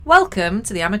Welcome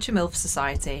to the Amateur MILF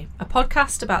Society, a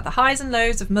podcast about the highs and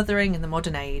lows of mothering in the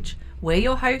modern age. We're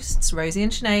your hosts, Rosie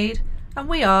and Sinead, and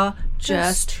we are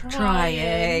just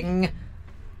trying.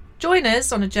 Join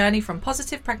us on a journey from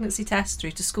positive pregnancy tests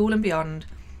through to school and beyond,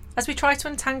 as we try to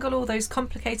untangle all those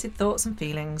complicated thoughts and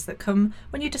feelings that come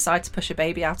when you decide to push a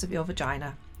baby out of your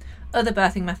vagina. Other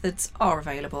birthing methods are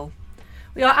available.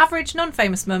 We are average,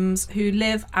 non-famous mums who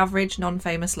live average,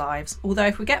 non-famous lives. Although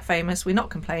if we get famous, we're not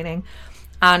complaining.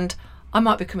 And I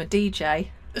might become a DJ.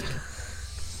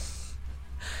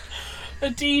 A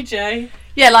DJ?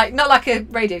 Yeah, like not like a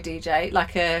radio DJ,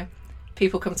 like a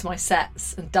people come to my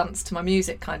sets and dance to my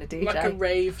music kind of DJ. Like a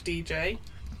rave DJ?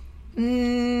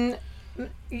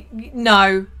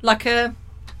 No, like a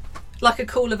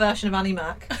cooler version of Annie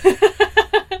Mac.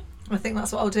 I think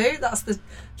that's what I'll do. That's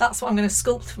what I'm going to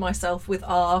sculpt for myself with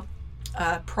our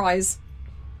prize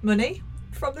money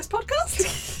from this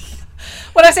podcast.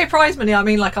 When I say prize money, I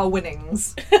mean like our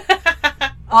winnings.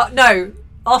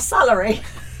 Our salary.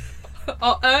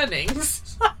 Our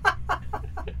earnings.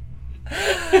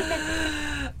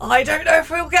 I don't know if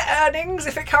we'll get earnings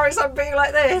if it carries on being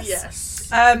like this. Yes.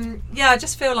 I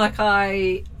just feel like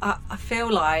I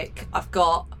feel like I've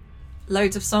got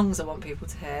loads of songs I want people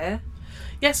to hear.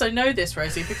 Yes, I know this,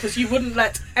 Rosie, because you wouldn't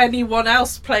let anyone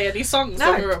else play any songs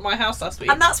when we were at my house last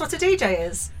week. And that's what a DJ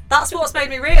is. That's what's made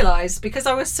me realise, because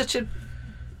I was such a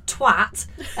twat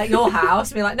at your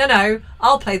house, be like, no,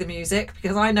 I'll play the music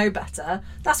because I know better.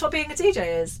 That's what being a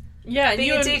DJ is. Yeah,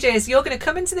 being a DJ is you're going to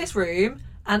come into this room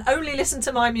and only listen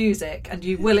to my music and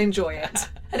you will enjoy it.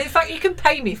 And in fact, you can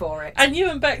pay me for it. And you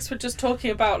and Bex were just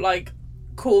talking about, like,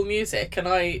 cool music, and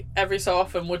I, every so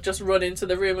often, would just run into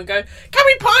the room and go, "Can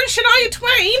we put on Shania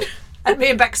Twain?" And me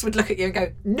and Bex would look at you and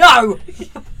go, "No!"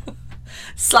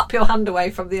 Slap your hand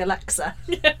away from the Alexa.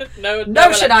 Yeah, no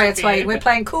Shania Twain. We're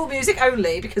playing cool music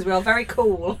only because we are very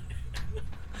cool.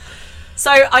 So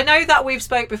I know that we've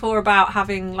spoke before about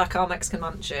having like our Mexican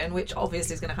mansion, which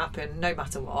obviously is going to happen no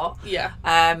matter what. Yeah.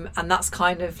 And that's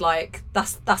kind of like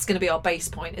that's going to be our base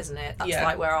point, isn't it? That's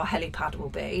like where our helipad will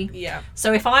be. Yeah.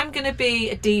 So if I'm going to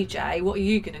be a DJ, what are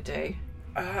you going to do?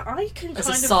 I can as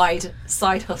kind a of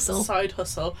side hustle. Side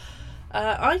hustle.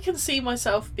 I can see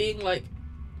myself being like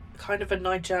kind of a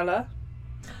Nigella.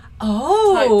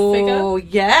 Oh, type figure.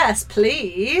 Yes,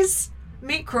 please.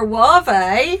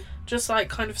 Microwave. Just like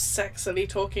kind of sexily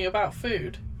talking about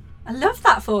food. I love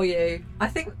that for you. I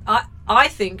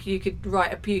think you could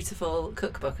write a beautiful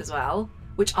cookbook as well,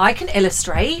 which I can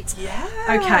illustrate. Yeah.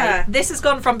 Okay. This has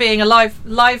gone from being a live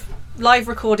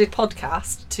recorded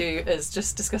podcast to us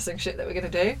just discussing shit that we're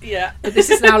going to do. Yeah. But this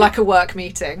is now like a work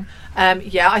meeting.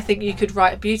 I think you could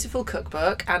write a beautiful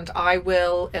cookbook and I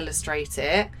will illustrate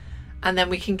it. And then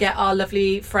we can get our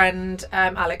lovely friend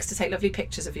Alex to take lovely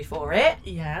pictures of you for it.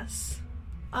 Yes.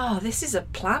 Oh, this is a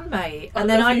plan, mate. And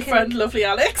then friend, lovely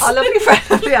Alex. Our lovely friend,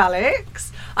 lovely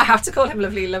Alex. I have to call him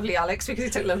lovely Alex because he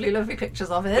took lovely pictures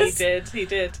of us. He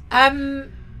did.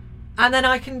 And then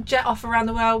I can jet off around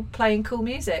the world playing cool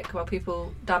music while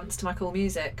people dance to my cool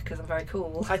music because I'm very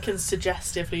cool. I can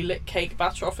suggestively lick cake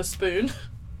batter off a spoon.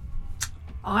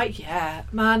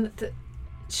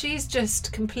 She's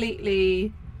just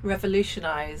completely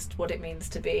revolutionised what it means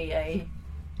to be a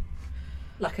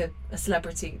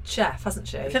celebrity chef, hasn't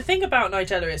she? The thing about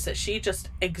Nigella is that she just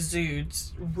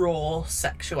exudes raw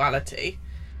sexuality.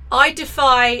 I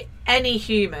defy any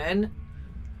human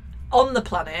on the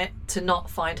planet to not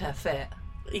find her fit.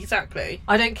 Exactly.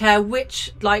 I don't care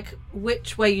which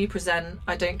way you present.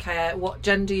 I don't care what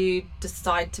gender you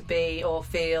decide to be or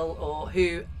feel or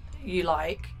who you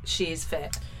like. She is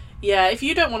fit. Yeah, if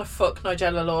you don't want to fuck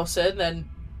Nigella Lawson, then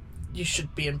you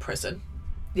should be in prison.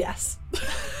 Yes.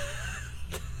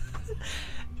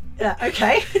 Yeah,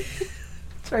 okay.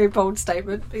 It's a very bold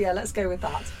statement, but yeah, let's go with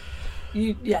that.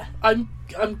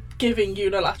 I'm giving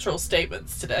unilateral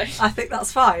statements today. I think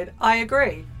that's fine. I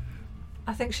agree.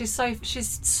 I think she's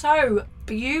so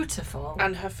beautiful.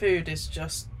 And her food is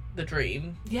just the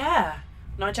dream. Yeah.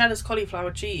 Nigella's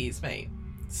cauliflower cheese, mate.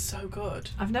 It's so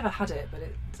good. I've never had it, but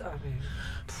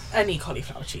any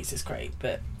cauliflower cheese is great,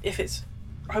 but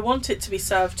I want it to be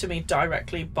served to me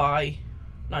directly by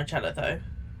Nigella though.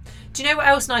 Do you know what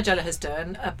else Nigella has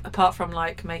done, apart from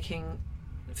like making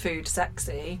food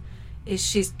sexy, is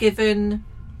she's given,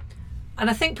 and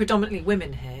I think predominantly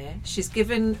women here, she's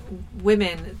given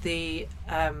women the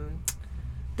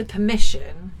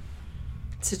permission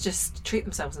to just treat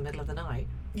themselves in the middle of the night.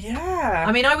 Yeah.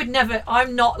 I mean,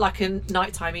 I'm not like a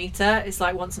nighttime eater. It's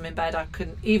like once I'm in bed, I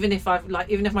can, even if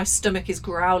my stomach is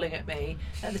growling at me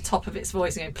at the top of its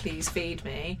voice and going, please feed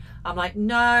me, I'm like,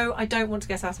 no, I don't want to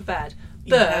get out of bed.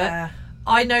 But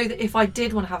I know that if I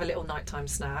did want to have a little nighttime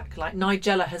snack, like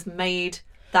Nigella has made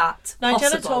that Nigella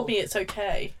possible. told me it's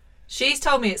okay. She's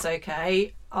told me it's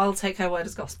okay. I'll take her word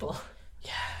as gospel.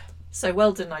 Yeah. So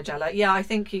well done, Nigella. Yeah, I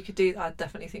think you could do. I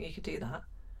definitely think you could do that.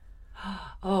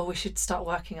 Oh, we should start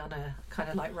working on a kind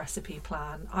of like recipe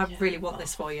plan. I really want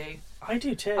this for you. I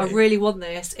do too. I really want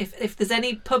this. If there's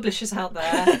any publishers out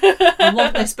there and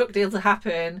want this book deal to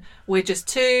happen, we're just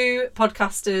two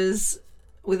podcasters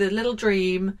with a little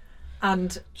dream,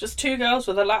 and just two girls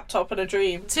with a laptop and a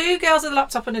dream. Two girls with a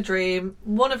laptop and a dream,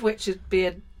 one of which would be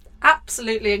an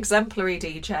absolutely exemplary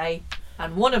DJ,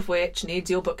 and one of which needs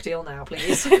your book deal now,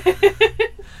 please.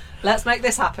 Let's make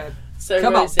this happen. So,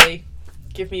 Come Rosie,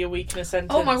 give me a week in a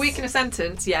sentence. Oh, my week in a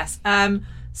sentence, yes.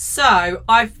 So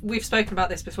we've spoken about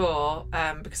this before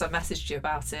because I messaged you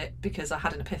about it because I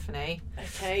had an epiphany.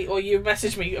 Okay, or you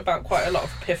messaged me about quite a lot of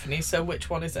epiphanies, so which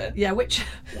one is it? Yeah, which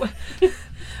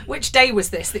day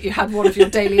was this that you had one of your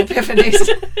daily epiphanies?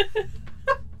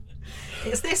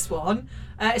 It's this one.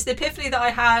 It's the epiphany that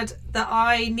I had that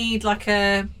I need like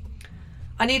a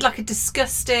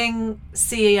disgusting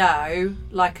CEO,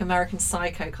 like American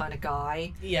Psycho kind of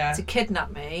guy, to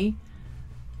kidnap me.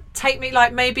 Take me,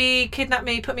 like, maybe kidnap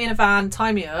me, put me in a van,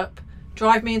 tie me up,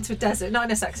 drive me into a desert, not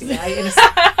in a sexy way,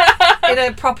 in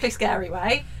a properly scary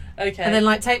way. Okay. And then,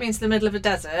 like, take me into the middle of a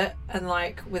desert and,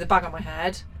 like, with a bag on my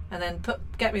head, and then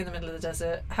get me in the middle of the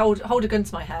desert, hold a gun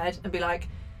to my head, and be like,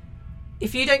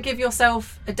 if you don't give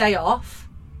yourself a day off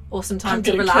or some time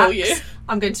to relax,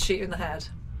 I'm going to shoot you in the head.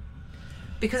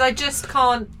 Because I just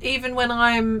can't, even when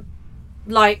I'm,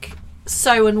 like,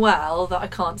 so unwell that I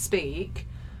can't speak,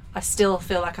 I still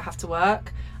feel like I have to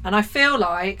work. And I feel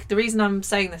like the reason I'm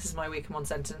saying this is my week in one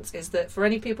sentence is that for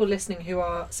any people listening who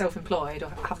are self-employed or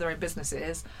have their own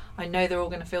businesses, I know they're all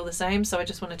going to feel the same. So I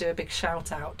just want to do a big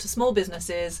shout out to small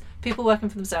businesses, people working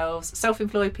for themselves,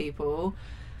 self-employed people.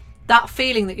 That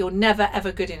feeling that you're never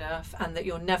ever good enough and that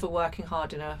you're never working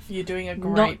hard enough. You're doing a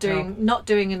great job. Not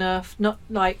doing enough, not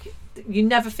like you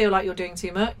never feel like you're doing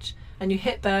too much and you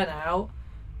hit burnout.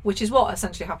 Which is what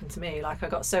essentially happened to me. Like, I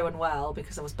got so unwell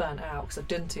because I was burnt out because I'd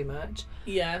done too much.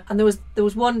 Yeah. And there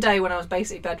was one day when I was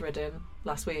basically bedridden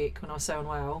last week when I was so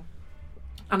unwell,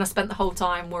 and I spent the whole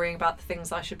time worrying about the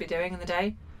things I should be doing in the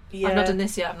day. Yeah. I've not done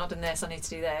this yet. I've not done this. I need to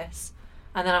do this.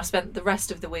 And then I've spent the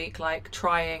rest of the week like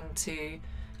trying to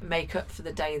make up for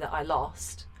the day that I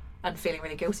lost and feeling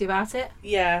really guilty about it.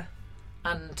 Yeah.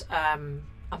 And I'm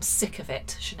sick of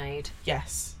it, Sinead.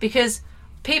 Yes. Because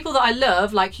people that I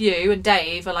love, like you and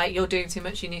Dave, are like, you're doing too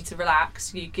much, you need to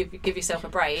relax, you give yourself a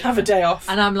break. Have a day off.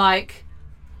 And I'm like,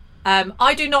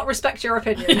 I do not respect your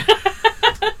opinion.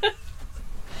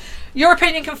 Your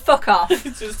opinion can fuck off.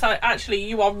 It's just like, actually,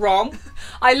 you are wrong.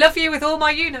 I love you with all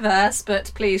my universe,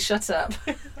 but please shut up.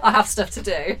 I have stuff to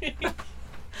do.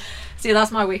 See,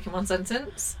 that's my week in one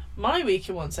sentence. My week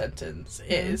in one sentence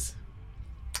is,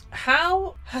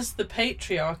 how has the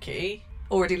patriarchy...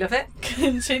 Already love it.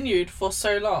 ...continued for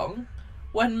so long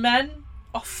when men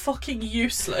are fucking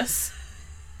useless?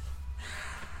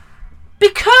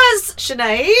 Because,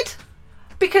 Sinead,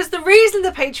 because the reason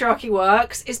the patriarchy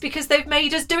works is because they've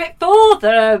made us do it for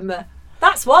them.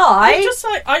 That's why. I'm just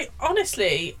like,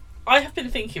 I have been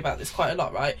thinking about this quite a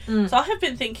lot, right? So I have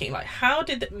been thinking, like, how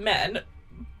did men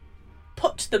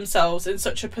put themselves in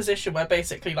such a position where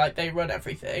basically, like, they run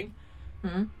everything?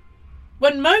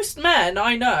 When most men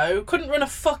I know couldn't run a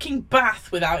fucking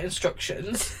bath without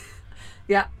instructions.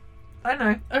 Yeah, I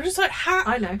know. I'm just like, how?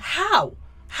 I know.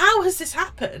 How has this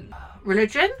happened?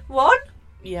 Religion, one.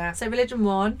 Yeah. So religion,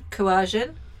 one.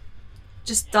 Coercion.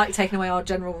 Just like taking away our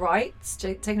general rights,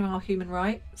 taking away our human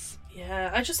rights.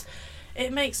 Yeah,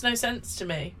 it makes no sense to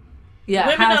me. Yeah,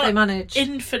 women how are they manage.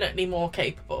 Infinitely more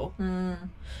capable. And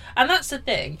that's the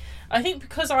thing. I think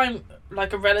because I'm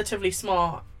like a relatively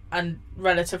smart and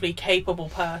relatively capable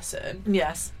person.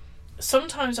 Yes.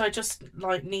 Sometimes I just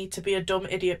like need to be a dumb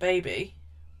idiot baby.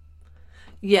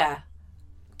 Yeah.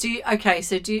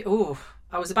 Oh,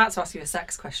 I was about to ask you a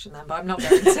sex question then, but I'm not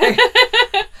going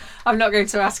to. I'm not going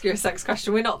to ask you a sex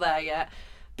question. We're not there yet.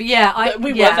 But yeah,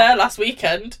 we were there last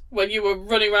weekend when you were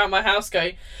running around my house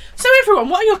going, so everyone,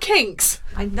 what are your kinks?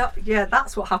 I know. Yeah,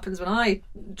 that's what happens when I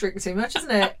drink too much,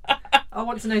 isn't it? I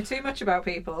want to know too much about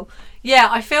people. Yeah,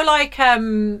 I feel like,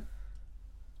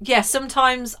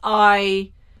 sometimes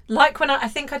I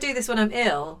think I do this when I'm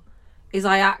ill, is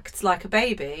I act like a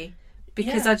baby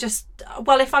because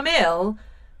if I'm ill,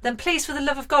 then please, for the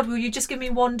love of God, will you just give me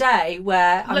one day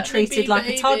where I'm treated like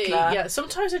a toddler? Yeah,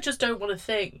 sometimes I just don't want to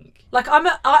think. Like,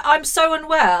 I'm so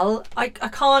unwell, I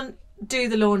can't do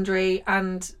the laundry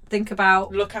and think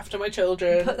about... Look after my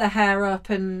children. Put their hair up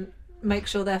and make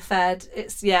sure they're fed.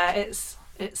 It's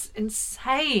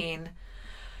insane.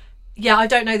 Yeah, I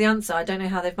don't know the answer. I don't know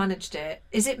how they've managed it.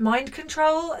 Is it mind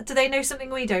control? Do they know something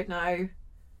we don't know?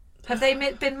 Have they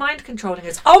been mind controlling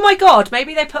us? Oh my God,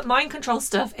 maybe they put mind control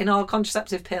stuff in our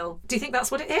contraceptive pill. Do you think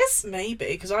that's what it is? Maybe,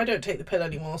 because I don't take the pill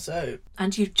anymore, so...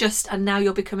 And now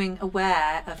you're becoming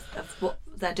aware of what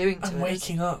they're doing to us. I'm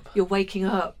waking up. You're waking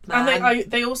up, man. And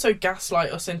they also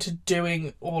gaslight us into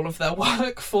doing all of their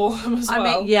work for them as well.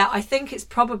 I mean, yeah, I think it's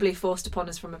probably forced upon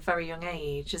us from a very young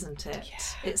age, isn't it?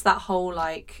 Yeah. It's that whole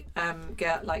little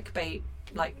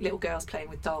girls playing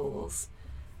with dolls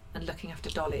and looking after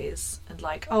dollies and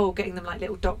getting them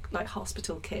little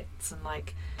hospital kits and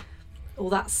all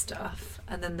that stuff.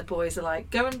 And then the boys are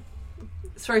like, go and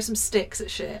throw some sticks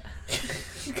at shit.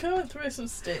 Go and throw some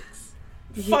sticks.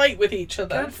 Fight with each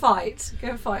other. Go and fight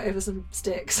over some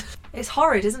sticks. It's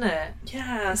horrid, isn't it?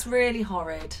 Yeah. It's really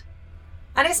horrid.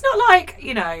 And it's not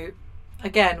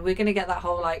again, we're going to get that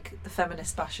whole the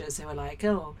feminist bashers who are like,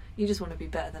 oh, you just want to be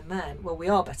better than men. Well, we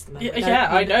are better than men.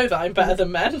 I know that I'm better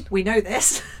than men. We know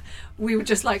this. We would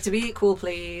just like to be equal,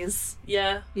 please.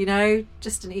 Yeah.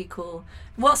 Just an equal.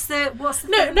 What's the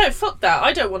No, fuck that.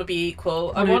 I don't want to be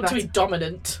equal. I want to be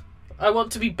dominant. I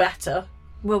want to be better.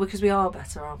 Well, because we are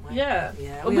better, aren't we? Yeah.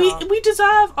 Yeah. We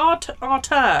deserve our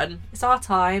turn. It's our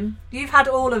time. You've had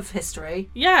all of history.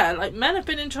 Yeah, men have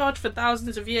been in charge for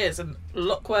thousands of years, and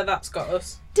look where that's got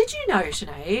us. Did you know,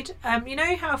 Sinead? You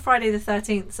know how Friday the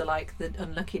 13th are the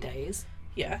unlucky days?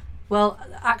 Yeah. Well,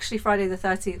 actually, Friday the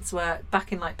 13th were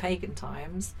back in pagan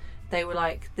times. They were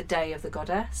the day of the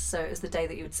goddess, so it was the day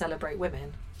that you would celebrate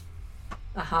women.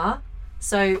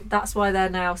 So that's why they're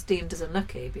now deemed as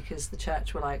unlucky, because the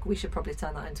church were we should probably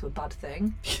turn that into a bad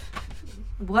thing.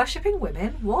 Worshipping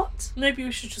women? What? Maybe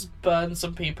we should just burn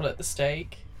some people at the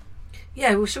stake.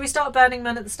 Yeah, well, should we start burning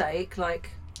men at the stake?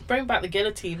 Bring back the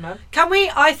guillotine, man. Can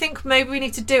we? I think maybe we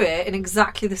need to do it in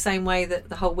exactly the same way that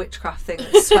the whole witchcraft thing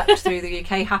that swept through the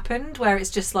UK happened, where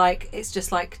it's just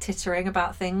tittering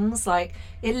about things.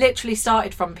 It literally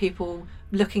started from people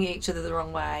looking at each other the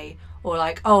wrong way, or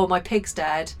oh, my pig's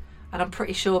dead. And I'm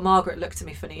pretty sure Margaret looked at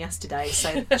me funny yesterday,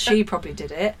 so she probably did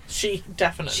it. She's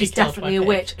definitely a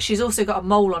witch. She's also got a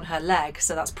mole on her leg,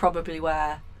 so that's probably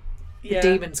where the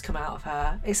demons come out of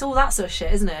her. It's all that sort of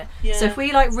shit, isn't it? Yeah. So if we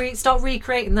start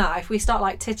recreating that, if we start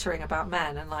tittering about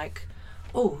men and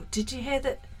oh, did you hear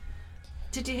that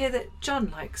John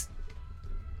likes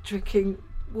drinking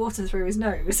water through his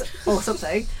nose or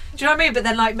something? Do you know what I mean? But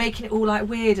then making it all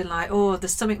weird and oh,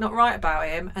 there's something not right about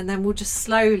him, and then we'll just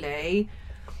slowly.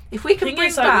 If we can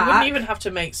bring back... we wouldn't even have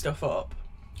to make stuff up.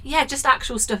 Yeah, just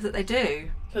actual stuff that they do.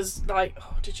 Because, oh,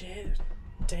 did you hear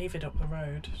David up the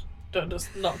road?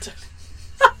 Not...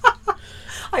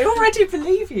 I already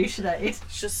believe you, Sinead. He's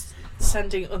just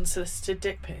sending unsolicited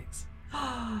dick pics.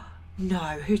 No,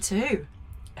 who to?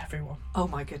 Everyone. Oh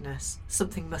my goodness.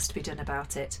 Something must be done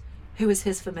about it. Who is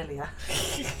his familiar?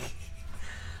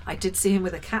 I did see him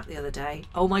with a cat the other day.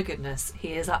 Oh my goodness,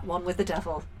 he is at one with the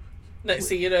devil. Next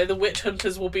thing you know, the witch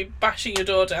hunters will be bashing your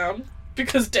door down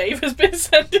because Dave has been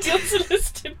sending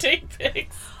unsolicited dick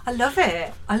pics. I love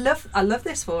it. I love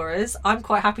this for us. I'm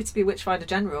quite happy to be Witchfinder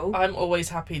General. I'm always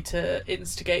happy to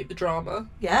instigate the drama.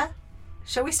 Yeah?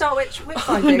 Shall we start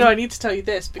witchfinding? No, I need to tell you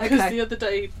this because the other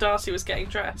day Darcy was getting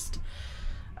dressed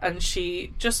and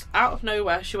she just out of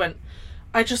nowhere she went,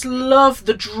 I just love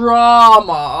the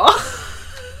drama.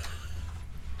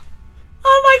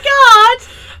 Oh my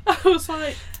God! I was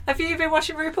like... Have you been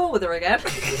watching RuPaul with her again?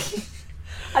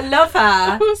 I love her.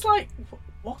 I was like,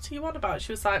 what are you on about?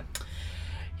 She was like,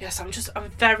 yes, I'm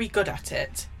very good at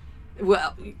it.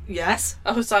 Well, yes.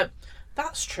 I was like,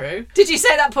 that's true. Did you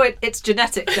say at that point, it's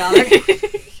genetic, darling?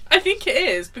 I think it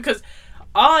is, because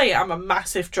I am a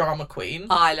massive drama queen.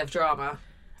 I love drama.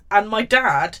 And my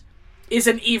dad is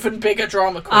an even bigger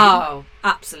drama queen. Oh,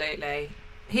 absolutely.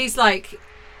 He's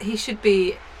he should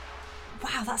be...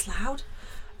 Wow, that's loud.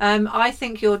 I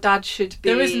think your dad should be...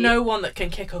 There is no one that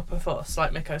can kick up a fuss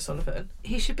like Mick O'Sullivan.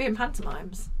 He should be in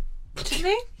pantomimes. Shouldn't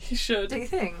he? He should. Do you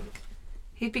think?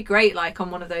 He'd be great on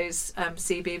one of those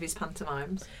CBeebies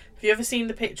pantomimes. Have you ever seen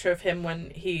the picture of him when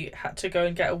he had to go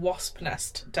and get a wasp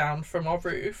nest down from our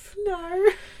roof? No.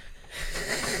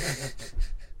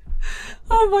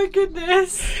 Oh my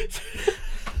goodness.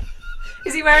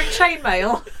 Is he wearing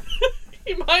chainmail?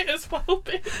 He might as well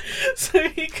be. So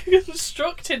he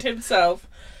constructed himself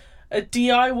a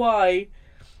DIY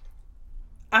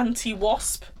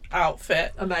anti-wasp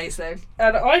outfit. Amazing.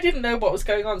 And I didn't know what was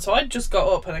going on, so I just got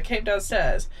up and I came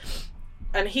downstairs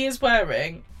and he is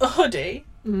wearing a hoodie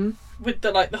with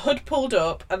the hood pulled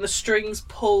up and the strings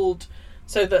pulled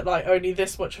so that like only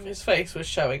this much of his face was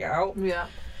showing out. Yeah.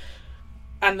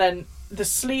 And then the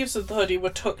sleeves of the hoodie were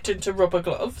tucked into rubber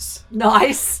gloves.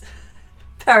 Nice.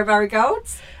 Very, very gold.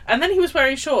 And then he was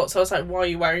wearing shorts. I was like, why are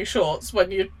you wearing shorts when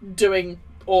you're doing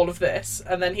all of this?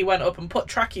 And then he went up and put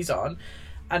trackies on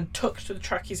and tucked the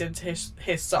trackies into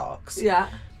his socks. Yeah.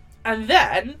 And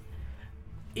then,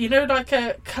 you know, like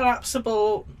a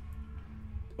collapsible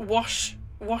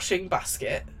washing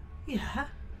basket? Yeah.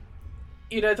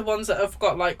 You know, the ones that have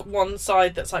got like one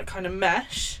side that's like kind of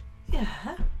mesh?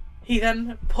 Yeah. He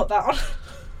then put that on.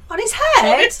 On his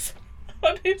head?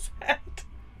 on his head.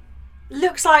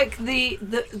 Looks like the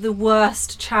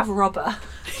worst chav robber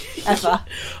ever.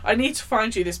 I need to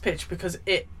find you this picture because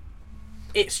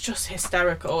it's just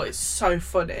hysterical. It's so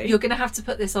funny. You're going to have to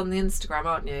put this on the Instagram,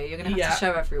 aren't you? You're going to have to Yeah.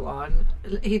 show everyone.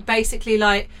 He'd basically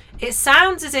like... It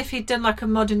sounds as if he'd done like a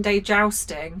modern day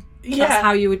jousting. Yeah. That's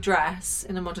how you would dress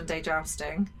in a modern day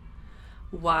jousting.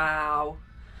 Wow.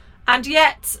 And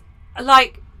yet,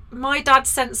 like, my dad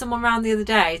sent someone round the other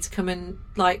day to come and,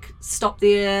 like, stop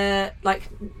the... like,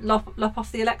 lop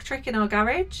off the electric in our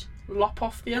garage. Lop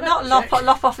off the Not electric.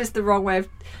 lop off is the wrong way of...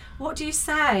 What do you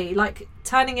say? Like,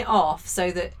 turning it off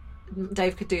so that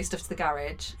Dave could do stuff to the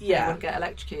garage. And he Yeah. wouldn't get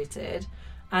electrocuted.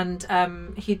 And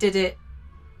he did it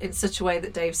in such a way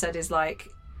that Dave said is like...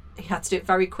 He had to do it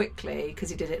very quickly because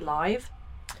he did it live.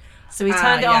 So he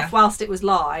turned it yeah. off whilst it was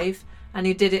live. And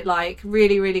he did it, like,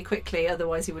 really, really quickly.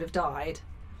 Otherwise he would have died.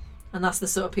 And that's the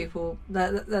sort of people...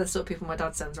 They're the sort of people my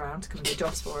dad sends around to come and do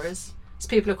jobs for us. So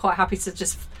people are quite happy to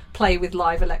just play with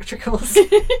live electricals.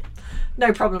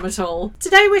 No problem at all.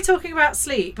 Today we're talking about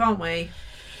sleep, aren't we?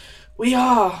 We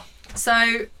are.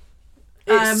 So...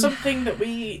 It's something that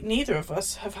neither of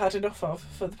us have had enough of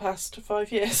for the past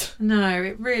 5 years. No,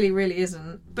 it really, really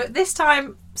isn't. But this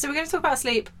time... So we're going to talk about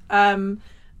sleep.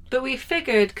 But we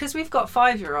figured, because we've got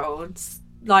 5-year-olds,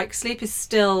 like, sleep is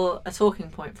still a talking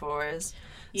point for us.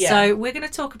 Yeah. So we're going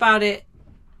to talk about it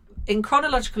in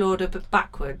chronological order, but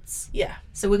backwards. Yeah.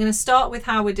 So we're going to start with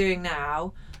how we're doing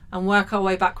now and work our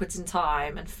way backwards in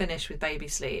time and finish with baby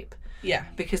sleep. Yeah.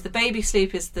 Because the baby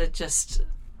sleep is the just...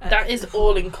 That is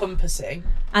all encompassing.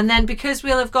 And then because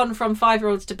we'll have gone from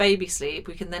 5-year-olds to baby sleep,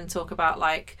 we can then talk about,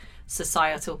 like,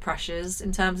 societal pressures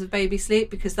in terms of baby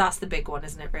sleep, because that's the big one,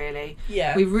 isn't it, really?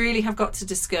 Yeah. We really have got to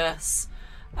discuss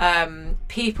other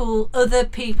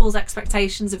people's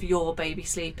expectations of your baby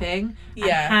sleeping and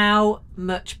how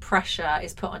much pressure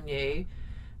is put on you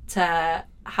to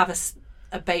have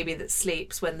a baby that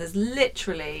sleeps when there's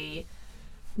literally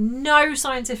no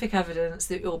scientific evidence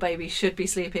that your baby should be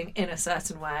sleeping in a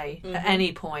certain way at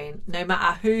any point, no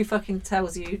matter who fucking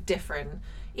tells you different.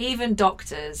 Even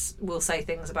doctors will say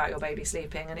things about your baby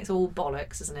sleeping, and it's all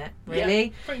bollocks, isn't it? Really?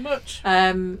 Yeah, pretty much.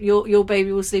 Your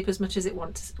baby will sleep as much as it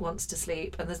wants to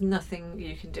sleep, and there's nothing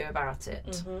you can do about it.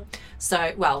 Mm-hmm.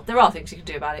 So, well, there are things you can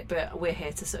do about it, but we're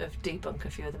here to sort of debunk a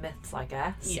few of the myths, I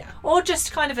guess. Yeah. Or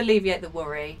just kind of alleviate the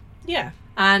worry. Yeah.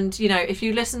 And, you know, if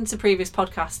you listen to previous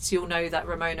podcasts, you'll know that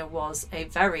Ramona was a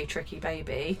very tricky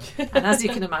baby. And as you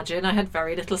can imagine, I had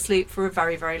very little sleep for a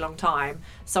very, very long time.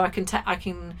 So I can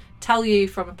tell you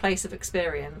from a place of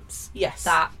experience Yes.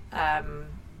 that,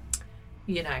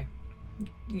 you know,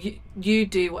 you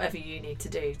do whatever you need to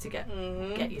do to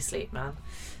get your sleep, man.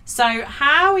 So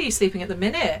how are you sleeping at the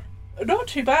minute? Not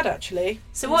too bad, actually.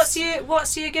 So what's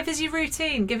your give us your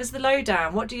routine, give us the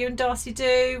lowdown. What do you and Darcy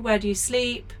do? Where do you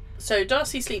sleep? So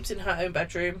Darcy sleeps in her own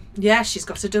bedroom. Yeah, she's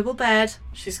got a double bed.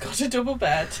 She's got a double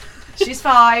bed. She's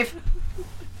 5.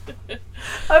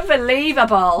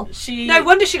 Unbelievable. No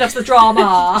wonder she loves the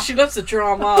drama. She loves the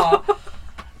drama.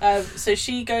 So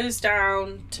she goes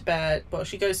down to bed. Well,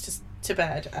 she goes to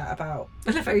bed at about...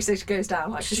 I love how you say she goes down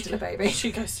like she's still a baby.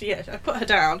 She goes to... Yeah, I put her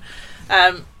down.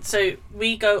 So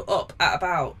we go up at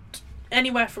about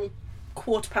anywhere from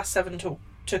 7:15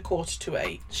 to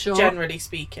 8:15. Sure. Generally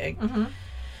speaking. Mm-hmm.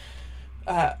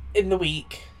 In the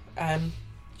week.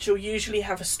 She'll usually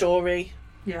have a story.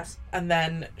 Yes. And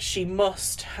then she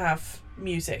must have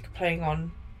music playing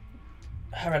on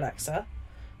her Alexa.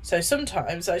 So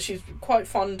sometimes she's quite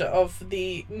fond of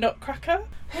the Nutcracker.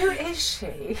 Who is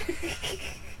she?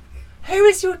 Who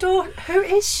is your daughter? Who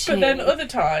is she? But then other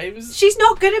times... She's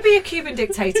not going to be a Cuban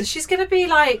dictator. She's going to be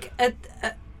like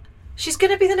she's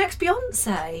going to be the next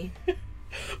Beyonce.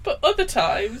 But other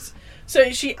times...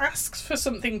 So she asks for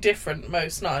something different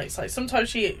most nights. Like sometimes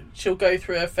she'll go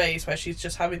through a phase where she's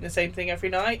just having the same thing every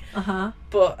night. Uh-huh.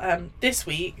 But this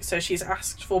week, so she's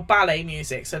asked for ballet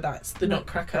music, so that's the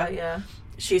Nutcracker. Yeah.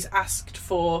 She's asked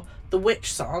for the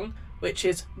witch song, which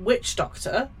is Witch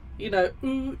Doctor. You know,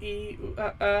 ooh, ee, ooh,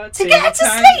 To get her to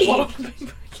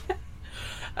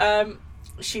sleep?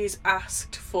 she's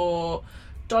asked for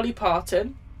Dolly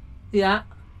Parton. Yeah.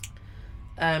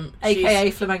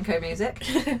 AKA flamenco music.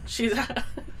 She's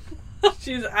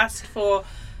asked for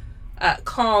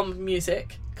calm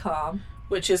music. Calm.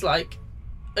 Which is like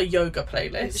a yoga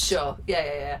playlist. Sure.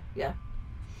 Yeah.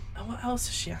 And what else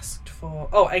has she asked for?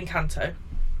 Oh, Encanto.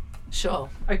 Sure.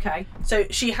 Okay. So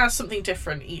she has something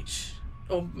different each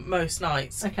or most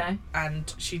nights. Okay.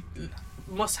 And she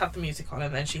must have the music on,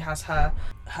 and then she has her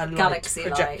Galaxy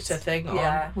projector light thing on.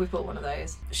 Yeah, we've bought one of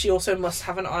those. She also must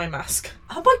have an eye mask.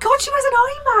 Oh my god, she wears an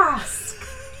eye mask.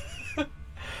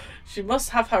 She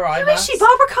must have her eye Who mask. is she?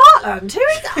 Barbara Cartland? Who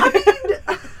is that?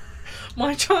 I mean,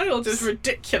 my child is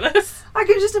ridiculous. I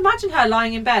can just imagine her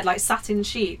lying in bed like satin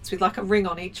sheets with like a ring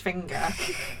on each finger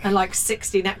and like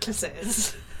 60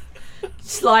 necklaces.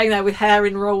 Just lying there with hair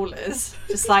in rollers,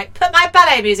 just like, put my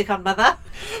ballet music on, mother.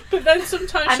 But then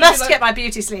sometimes I must get my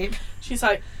beauty sleep. She's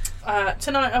like,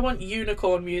 tonight I want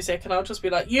unicorn music, and I'll just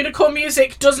be like, unicorn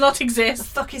music does not The exist.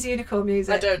 fuck is unicorn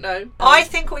music? I don't know. I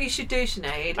think what you should do,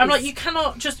 Sinead, I'm like, you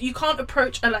can't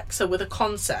approach Alexa with a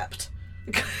concept.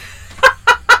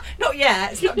 Not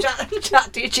yet. It's not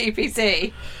chat to your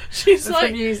GPT. She's for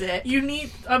like, music. you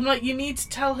need to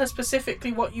tell her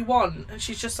specifically what you want, and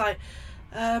she's just like,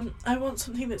 I want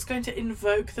something that's going to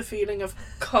invoke the feeling of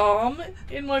calm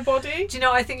in my body. Do you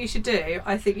know what I think you should do?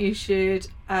 I think you should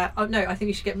I think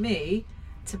you should get me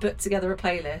to put together a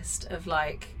playlist of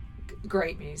like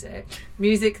great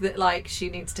music that like she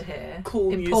needs to hear,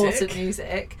 cool important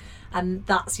music, and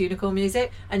that's unicorn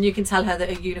music, and you can tell her that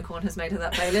a unicorn has made her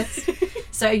that playlist.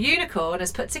 So a unicorn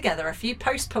has put together a few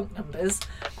post-punk numbers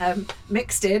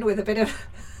mixed in with a bit of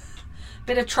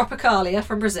Tropicalia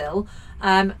from Brazil,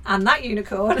 and that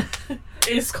unicorn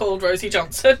is called Rosie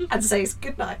Johnson and says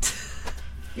good night.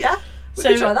 Yeah, we so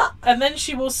can try that. And then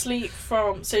she will sleep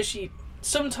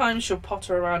sometimes she'll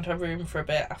potter around her room for a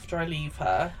bit after I leave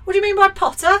her. What do you mean by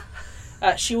potter?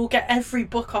 She will get every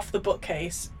book off the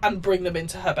bookcase and bring them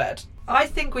into her bed. I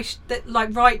think we should,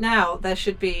 like right now, there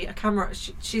should be a camera.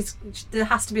 There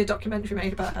has to be a documentary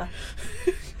made about her.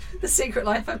 The Secret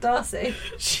Life of Darcy.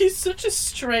 She's such a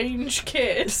strange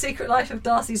kid. The Secret Life of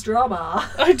Darcy's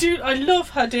drama. I love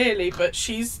her dearly, but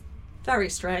she's very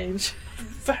strange.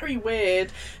 Very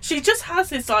weird. She just has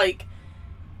this like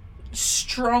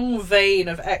strong vein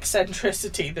of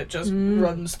eccentricity that just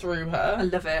runs through her. I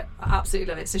love it. I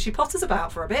absolutely love it. So she potters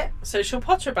about for a bit. So she'll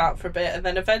potter about for a bit, and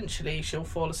then eventually she'll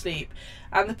fall asleep.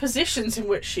 And the positions in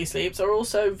which she sleeps are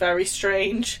also very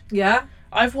strange. Yeah.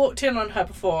 I've walked in on her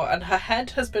before, and her head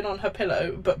has been on her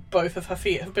pillow, but both of her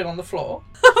feet have been on the floor.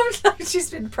 She's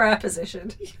been prayer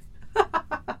positioned.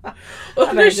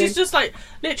 No, she's just like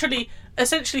literally,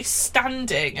 essentially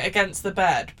standing against the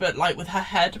bed, but like with her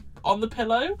head on the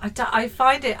pillow. I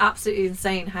find it absolutely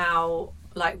insane how,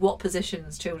 like, what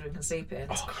positions children can sleep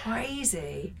in. It's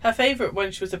crazy. Her favourite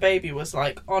when she was a baby was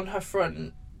like on her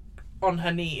front, on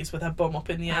her knees with her bum up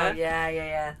in the air. Oh,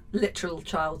 yeah. Literal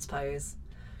child's pose.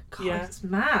 God, Yeah. it's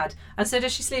mad. And so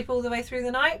does she sleep all the way through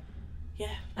the night?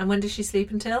 Yeah. And when does she sleep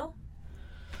until?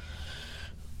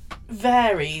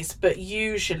 Varies, but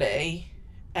usually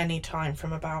any time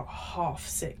from about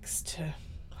 6:30 to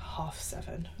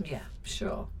 7:30. Yeah,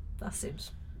 sure. That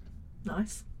seems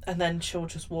nice. And then she'll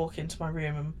just walk into my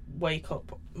room and wake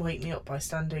me up by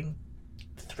standing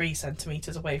 3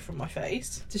 centimetres away from my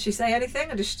face. Does she say anything,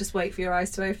 or does she just wait for your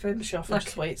eyes to open? She often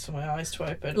just waits for my eyes to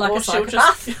open. Like or a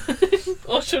psychopath.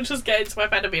 Or she'll just get into my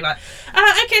bed and be like,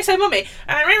 okay, so mummy,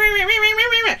 and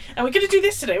we're going to do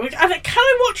this today. Can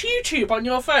I watch YouTube on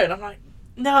your phone? I'm like,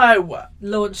 no.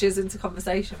 Launches into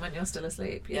conversation when you're still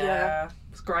asleep. Yeah.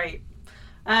 It's great.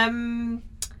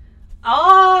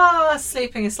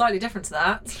 Sleeping is slightly different to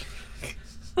that.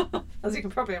 As you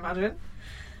can probably imagine.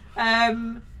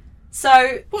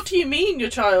 So, what do you mean your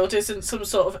child isn't some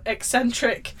sort of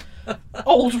eccentric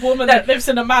old woman that lives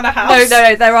in a manor house?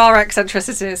 No, there are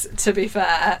eccentricities, to be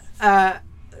fair.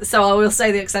 So I will say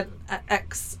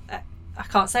I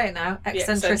can't say it now.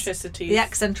 The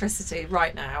eccentricity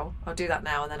right now. I'll do that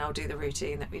now, and then I'll do the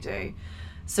routine that we do.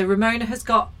 So Ramona has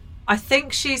got, I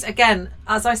think she's, again,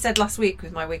 as I said last week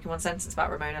with my week in one sentence about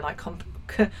Ramona, like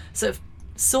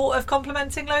sort of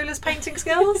complimenting Lola's painting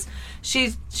skills.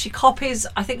 she copies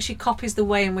the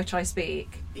way in which I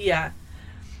speak. Yeah.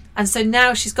 And so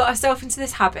now she's got herself into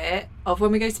this habit of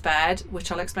when we go to bed,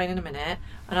 which I'll explain in a minute,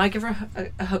 and I give her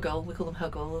a huggle. We call them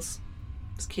huggles.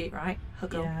 It's cute, right?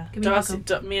 Huggle. Yeah. Give me a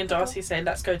huggle. Me and Darcy say,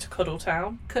 let's go to Cuddle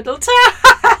Town. Cuddle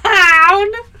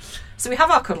Town! So we have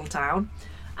our Cuddle Town,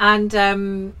 and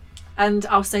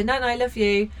I'll say, no, I love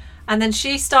you. And then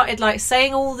she started like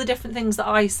saying all the different things that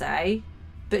I say,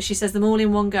 but she says them all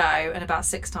in one go and about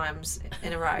 6 times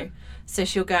in a row. So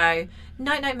she'll go,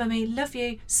 night, night, mummy, love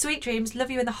you, sweet dreams,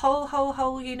 love you in the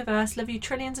whole universe, love you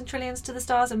trillions and trillions to the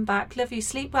stars and back, love you,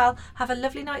 sleep well, have a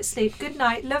lovely night's sleep, good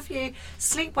night, love you,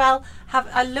 sleep well,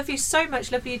 I love you so much,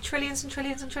 love you trillions and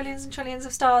trillions and trillions and trillions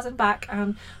of stars and back,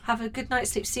 have a good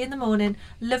night's sleep, see you in the morning,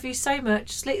 love you so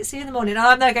much, see you in the morning. And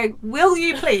I'm there going, will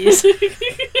you please?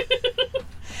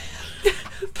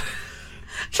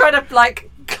 Trying to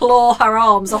like claw her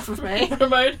arms off of me.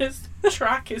 Ramona's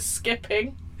track is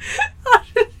skipping.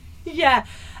 Yeah,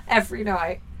 every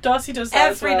night. Darcy does that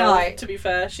every as well, night. To be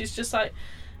fair, she's just like,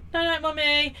 no,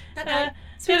 mummy.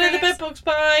 Sweet The dreams. bed bugs,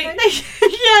 bye.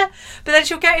 Yeah, but then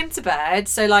she'll get into bed.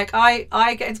 So like I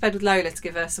get into bed with Lola to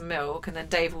give her some milk, and then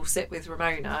Dave will sit with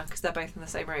Ramona because they're both in the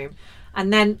same room,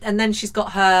 and then she's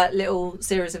got her little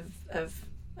series of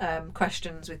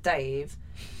questions with Dave.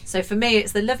 So for me,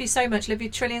 it's the love you so much, love you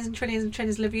trillions and trillions and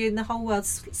trillions, love you in the whole world,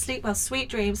 sleep well, sweet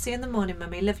dreams, see you in the morning,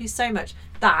 mummy, love you so much.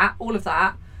 That, all of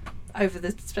that, over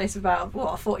the space of about,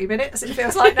 40 minutes, it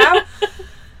feels like now.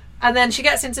 And then she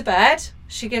gets into bed,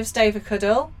 she gives Dave a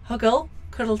cuddle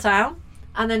down,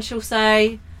 and then she'll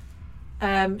say,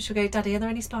 she'll go, Daddy, are there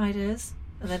any spiders?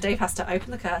 And then Dave has to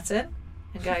open the curtain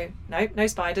and go, no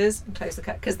spiders, and close the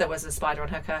curtain, because there was a spider on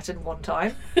her curtain one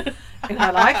time in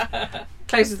her life.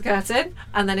 Closes the curtain,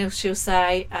 and then she'll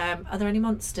say, are there any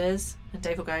monsters? And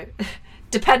Dave will go,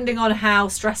 depending on how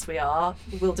stressed we are,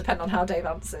 will depend on how Dave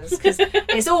answers, because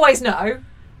it's always no,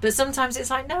 but sometimes it's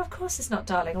like, no, of course it's not,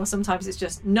 darling, or sometimes it's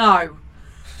just no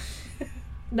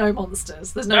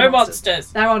monsters. There's no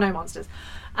monsters. There are no monsters.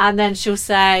 And then she'll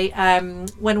say,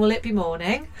 when will it be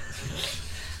morning?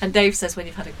 And Dave says, when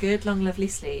you've had a good, long, lovely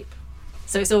sleep.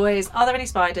 So it's always, are there any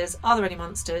spiders? Are there any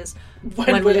monsters?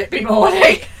 When will it be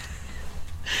morning?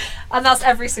 And that's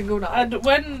every single night. And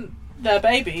when they're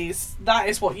babies, that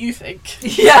is what you think.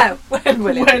 Yeah, when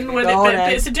will it be morning?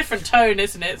 It's a different tone,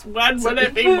 isn't it? When will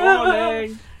it be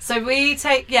morning? So we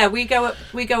go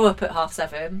up at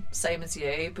 7:30, same as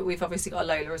you, but we've obviously got a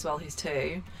Lola as well who's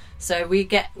 2. So we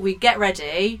get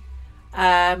ready.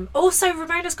 Also,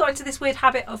 Ramona's got into this weird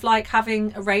habit of like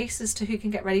having a race as to who can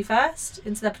get ready first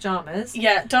into their pyjamas.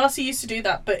 Yeah, Darcy used to do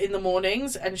that, but in the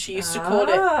mornings, and she used to call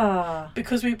it,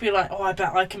 because we'd be like, oh, I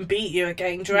bet I can beat you at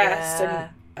getting dressed,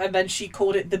 and then she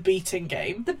called it the beating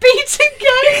game. The beating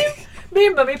game. Me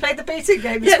and Mummy played the beating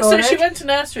game this morning. So she went to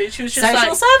nursery and she was just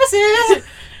social services.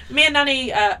 Me and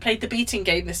Nanny played the beating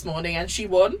game this morning, and she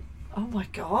won. Oh my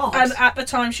god. And at the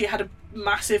time she had a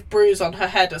massive bruise on her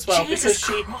head as well. Jesus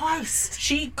because Christ.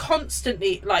 she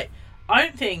constantly, like, I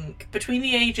don't think between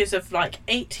the ages of like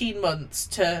 18 months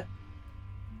to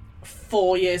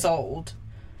 4 years old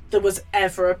there was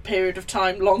ever a period of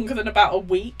time longer than about a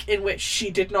week in which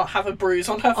she did not have a bruise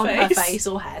on her face. On her face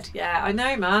or head. Yeah, I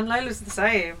know, man. Lola's the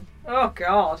same. Oh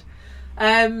god.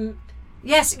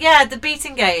 Yes, yeah, the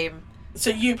beating game. So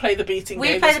you play the beating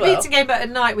game. We play the beating game, but at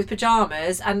night with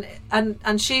pyjamas, and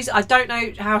she's, I don't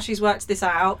know how she's worked this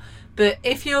out, but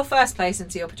if you're first place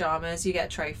into your pyjamas, you get a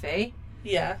trophy.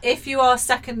 Yeah. If you are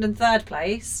second and third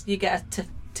place, you get a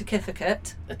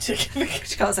certificate. She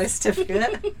can't say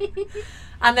certificate.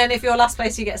 And then if you're last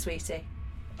place, you get a sweetie.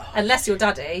 Oh. Unless you're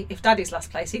Daddy. If Daddy's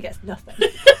last place, he gets nothing.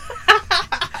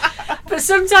 But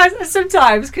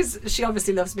sometimes, because she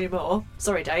obviously loves me more.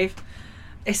 Sorry, Dave.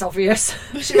 It's obvious.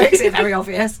 She makes it very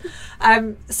obvious.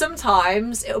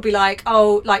 Sometimes it'll be like,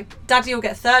 oh, like Daddy will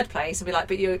get third place and be like,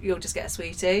 but you'll just get a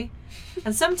sweetie.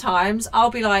 And sometimes I'll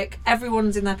be like,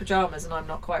 everyone's in their pyjamas and I'm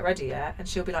not quite ready yet, and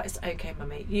she'll be like, it's okay,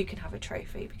 Mummy, you can have a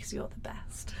trophy because you're the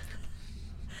best.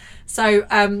 So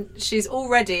she's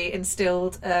already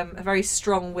instilled a very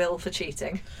strong will for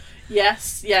cheating.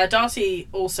 Yes, yeah. Darcy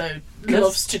also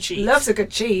loves to cheat. Loves a good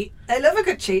cheat. They love a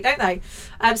good cheat, don't they?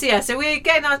 So we're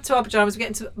getting out to our pyjamas. We're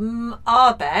getting to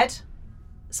our bed.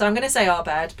 So I'm going to say our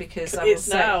bed because it's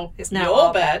now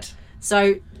your bed.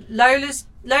 So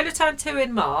Lola turned 2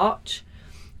 in March,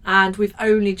 and we've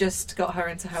only just got her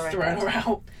into her own bed. Thrown her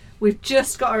out. We've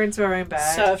just got her into her own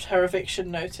bed. Served her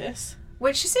eviction notice.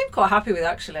 Which she seemed quite happy with,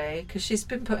 actually, because she's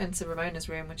been put into Ramona's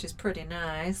room, which is pretty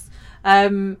nice.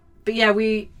 But yeah,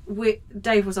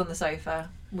 Dave was on the sofa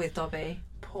with Dobby.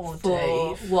 Poor for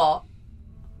Dave. What?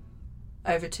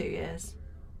 Over 2 years.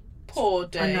 Poor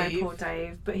Dave. I know, poor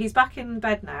Dave. But he's back in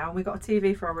bed now, and we've got a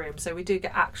TV for our room, so we do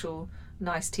get actual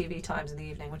nice TV times in the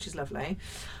evening, which is lovely.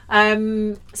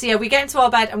 So yeah, we get into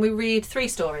our bed and we read 3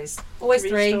 stories. Always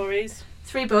 3 stories.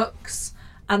 3 books.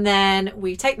 And then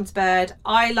we take them to bed.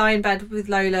 I lie in bed with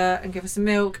Lola and give her some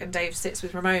milk, and Dave sits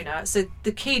with Ramona. So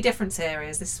the key difference here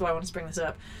is, this is why I wanted to bring this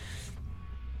up,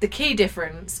 the key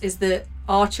difference is that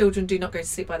our children do not go to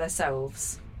sleep by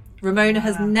themselves. Ramona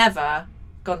has Wow. never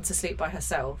gone to sleep by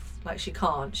herself. Like, she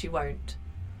can't, she won't,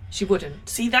 she wouldn't.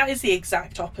 See, that is the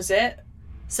exact opposite.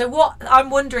 So what, I'm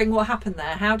wondering what happened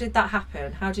there. How did that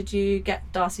happen? How did you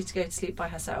get Darcy to go to sleep by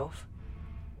herself?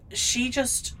 She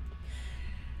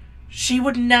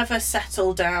would never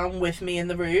settle down with me in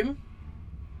the room.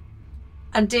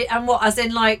 And what, as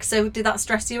in, like, so did that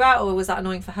stress you out, or was that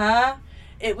annoying for her?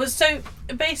 It was, so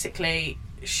basically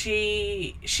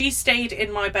she stayed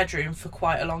in my bedroom for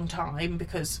quite a long time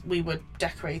because we were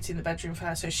decorating the bedroom for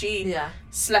her. So she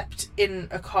slept in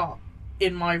a cot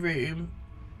in my room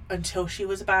until she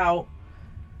was about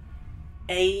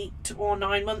 8 or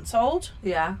 9 months old.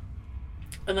 Yeah.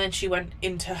 And then she went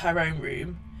into her own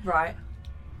room. Right.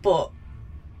 But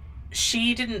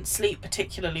she didn't sleep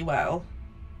particularly well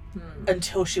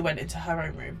until she went into her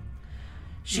own room.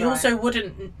 She also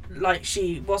wouldn't, like,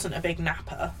 she wasn't a big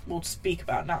napper. We'll speak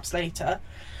about naps later.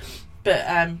 But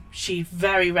she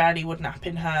very rarely would nap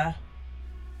in her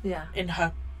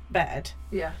bed.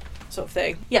 Yeah. Sort of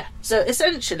thing. Yeah. So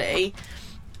essentially,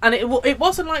 and it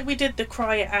wasn't like we did the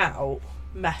cry it out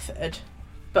method,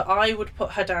 but I would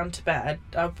put her down to bed.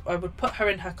 I would put her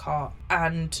in her cot,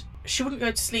 and she wouldn't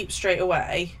go to sleep straight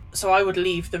away. So I would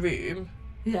leave the room.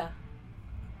 Yeah.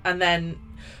 And then,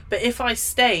 but if I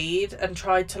stayed and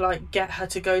tried to, like, get her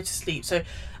to go to sleep, so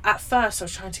at first I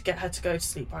was trying to get her to go to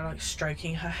sleep by, like,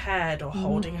 stroking her head or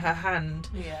holding her hand.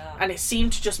 Yeah. And it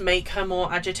seemed to just make her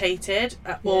more agitated,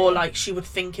 or like she would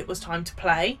think it was time to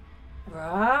play.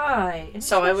 Right.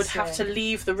 So I would have to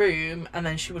leave the room, and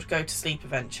then she would go to sleep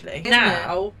eventually.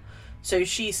 So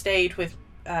she stayed with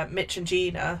Mitch and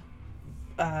Gina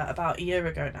about a year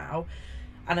ago now,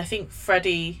 and I think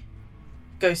Freddie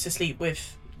goes to sleep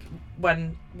with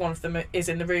when one of them is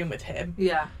in the room with him.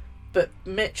 Yeah. But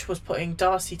Mitch was putting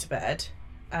Darcy to bed,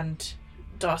 and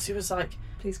Darcy was like,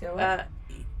 "Please go away.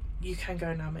 You can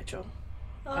go now, Mitchell.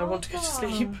 I want to go to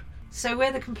sleep." So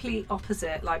we're the complete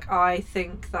opposite. Like, I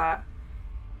think that...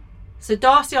 So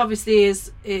Darcy obviously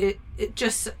is... It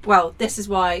just... Well, this is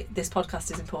why this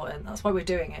podcast is important. That's why we're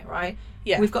doing it, right?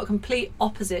 Yeah. We've got complete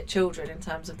opposite children in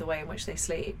terms of the way in which they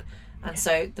sleep. And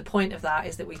so the point of that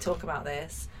is that we talk about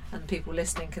this, and people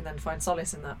listening can then find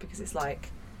solace in that, because it's like,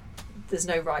 there's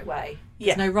no right way.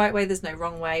 There's no right way, there's no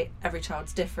wrong way. Every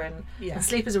child's different. Yeah. And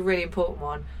sleep is a really important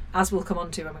one, as we'll come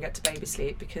on to when we get to baby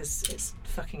sleep, because it's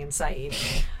fucking insane.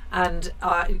 And,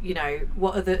 you know,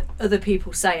 what other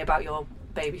people say about your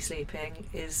baby sleeping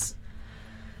is,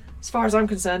 as far as I'm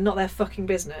concerned, not their fucking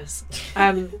business.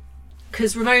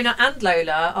 Because Ramona and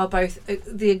Lola are both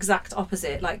the exact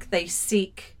opposite. Like, they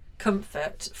seek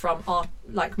comfort from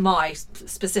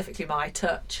specifically my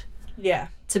touch. Yeah.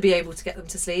 To be able to get them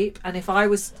to sleep. And if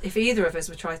either of us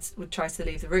would try to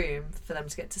leave the room for them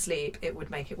to get to sleep, it would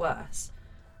make it worse.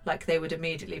 Like, they would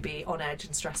immediately be on edge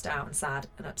and stressed out and sad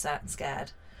and upset and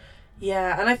scared.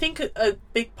 Yeah, and I think a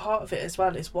big part of it as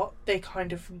well is what they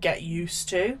kind of get used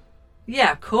to.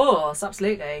 Yeah, of course,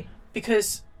 absolutely.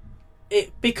 Because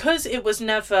it was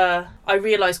never... I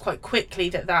realised quite quickly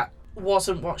that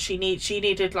wasn't what she needed. She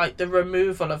needed, like, the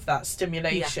removal of that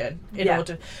stimulation in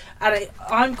order... And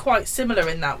I'm quite similar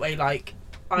in that way. Like,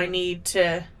 I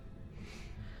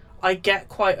get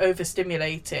quite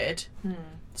overstimulated,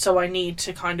 so I need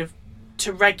to kind of...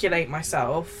 to regulate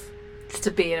myself... To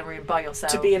be in a room by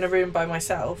yourself. To be in a room by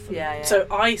myself. Yeah. So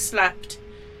I slept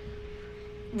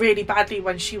really badly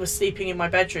when she was sleeping in my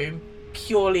bedroom,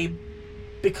 purely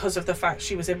because of the fact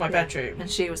she was in my bedroom.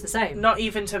 And she was the same. Not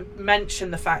even to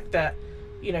mention the fact that,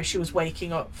 you know, she was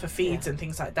waking up for feeds and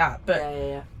things like that.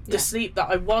 But the sleep that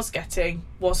I was getting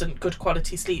wasn't good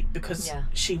quality sleep because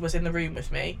she was in the room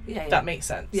with me. That makes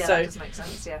sense. Yeah, so, that does make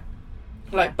sense,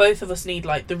 Like, both of us need,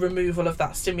 like, the removal of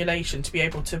that stimulation to be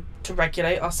able to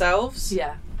regulate ourselves.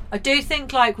 Yeah. I do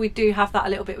think, like, we do have that a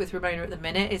little bit with Ramona at the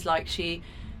minute, is like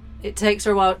it takes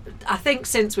her a while. I think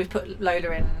since we've put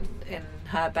Lola in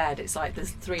her bed, it's like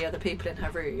there's 3 other people in her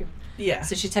room. Yeah.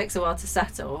 So she takes a while to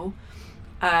settle.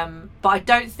 But I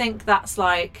don't think that's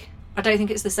like... I don't think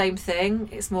it's the same thing.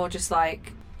 It's more just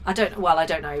like... I don't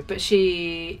know. But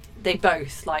they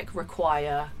both, like,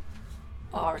 require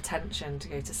our attention to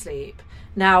go to sleep.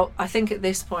 Now, I think at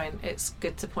this point it's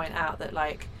good to point out that,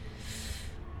 like,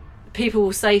 people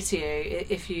will say to you,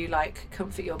 if you, like,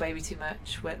 comfort your baby too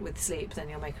much with sleep, then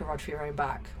you'll make a rod for your own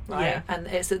back, right? Yeah. And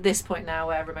it's at this point now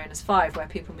where Ramona's 5, where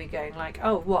people will be going like,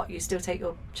 oh, what, you still take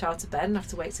your child to bed and have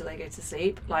to wait till they go to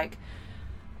sleep? Like,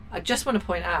 I just want to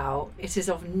point out, it is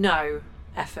of no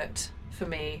effort for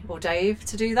me or Dave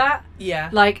to do that. Yeah.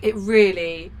 Like, it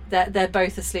really, they're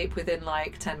both asleep within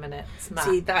like 10 minutes max.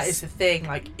 See, that is the thing.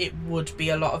 Like, it would be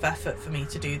a lot of effort for me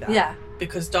to do that. Yeah.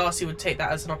 Because Darcy would take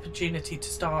that as an opportunity to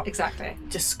start Exactly.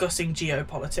 discussing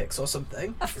geopolitics or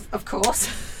something. Of course.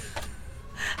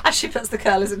 As she puts the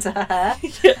curlers into her hair.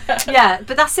 Yeah. Yeah,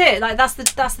 but that's it. Like, that's the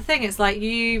thing. It's like,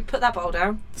 you put that bottle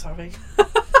down. Sorry.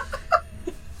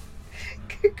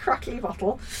 Crackly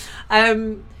bottle.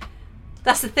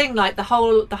 That's the thing. Like, the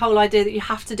whole idea that you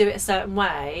have to do it a certain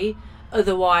way,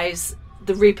 otherwise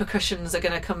the repercussions are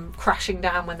going to come crashing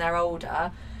down when they're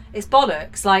older. It's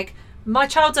bollocks. Like, my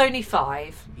child's only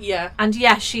 5. Yeah. And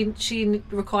yes, she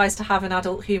requires to have an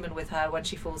adult human with her when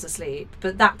she falls asleep,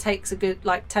 but that takes a good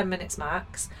like 10 minutes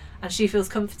max, and she feels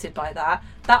comforted by that.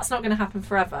 That's not going to happen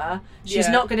forever. She's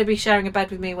Yeah. not going to be sharing a bed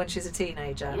with me when she's a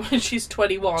teenager. When she's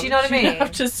 21. Do you know what I mean? You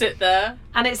have to sit there.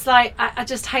 And it's like, I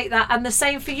just hate that. And the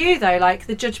same for you though, like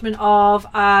the judgment of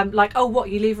like, oh,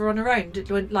 what, you leave her on her own?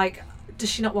 Like,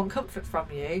 does she not want comfort from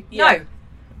you? Yeah.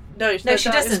 No, she that is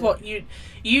doesn't. what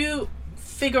you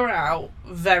figure out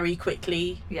very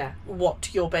quickly Yeah.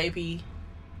 what your baby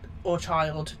or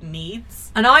child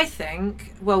needs. And I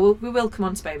think, well, we will come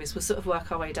on to babies. We'll sort of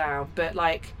work our way down. But,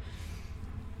 like,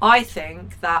 I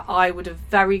think that I would have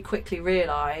very quickly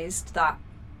realised that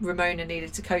Ramona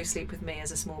needed to co-sleep with me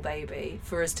as a small baby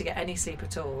for us to get any sleep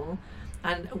at all.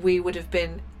 And there would have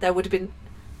been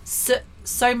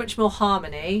so much more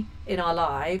harmony in our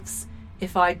lives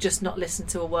if I'd just not listened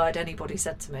to a word anybody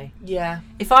said to me. Yeah.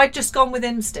 If I'd just gone with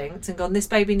instinct and gone, this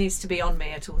baby needs to be on me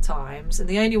at all times, and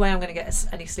the only way I'm going to get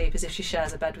any sleep is if she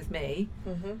shares a bed with me,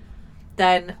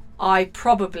 then I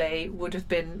probably would have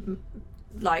been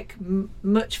like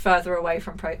much further away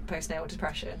from postnatal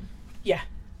depression. Yeah.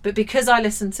 But because I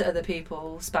listened to other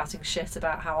people spouting shit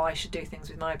about how I should do things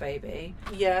with my baby,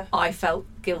 Yeah. I felt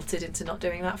guilted into not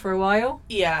doing that for a while.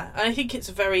 Yeah, and I think it's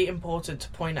very important to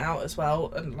point out as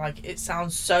well, and like, it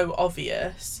sounds so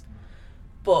obvious,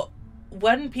 but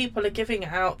when people are giving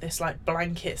out this like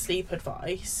blanket sleep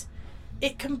advice,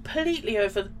 it completely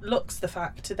overlooks the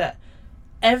fact that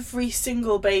every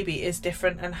single baby is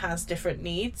different and has different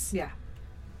needs.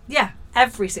 Yeah,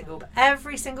 every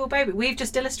single baby. We've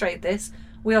just illustrated this.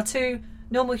 We are 2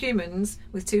 normal humans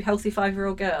with 2 healthy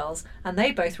 5-year-old girls, and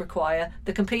they both require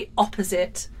the complete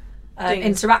opposite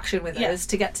interaction with us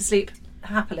to get to sleep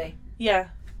happily. Yeah.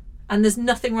 And there's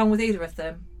nothing wrong with either of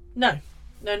them. No,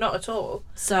 not at all.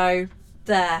 So,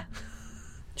 there.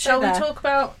 Shall we talk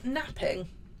about napping?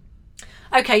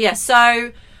 Okay, yeah,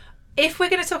 so if we're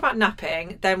going to talk about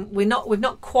napping, then we've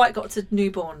not quite got to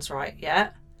newborns right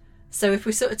yet. So if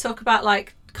we sort of talk about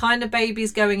like kind of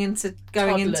babies going into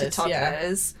toddlers.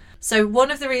 Yeah. So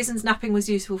one of the reasons napping was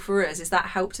useful for us is that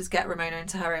helped us get Ramona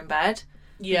into her own bed.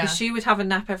 Yeah. Because she would have a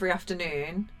nap every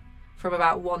afternoon from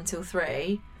about 1 till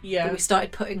 3. Yeah. But we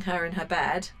started putting her in her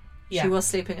bed. Yeah. She was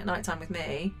sleeping at night time with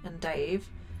me and Dave.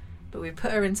 But we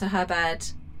put her into her bed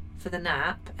for the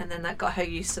nap, and then that got her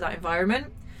used to that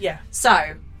environment. Yeah.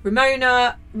 So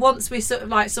Ramona, once we sort of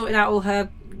like sorted out all her,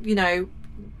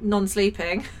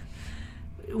 non-sleeping,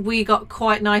 we got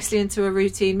quite nicely into a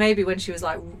routine. Maybe when she was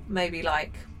like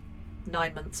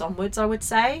 9 months onwards, I would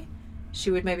say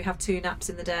she would maybe have 2 naps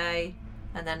in the day,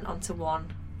 and then onto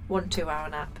one 2-hour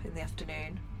nap in the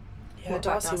afternoon. Yeah,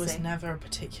 Darcy was never a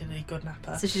particularly good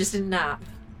napper. So she just didn't nap.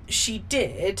 She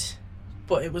did,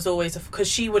 but it was always because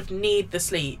she would need the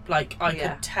sleep. Like, I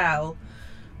could tell.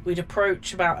 We'd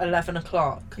approach about 11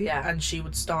 o'clock, and she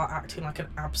would start acting like an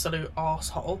absolute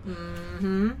arsehole.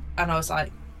 Mm-hmm. And I was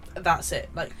like, that's it.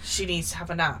 Like, she needs to have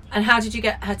a nap. And how did you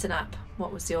get her to nap?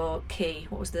 What was your key?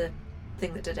 What was the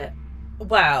thing that did it?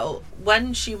 Well,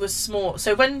 when she was small,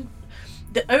 so when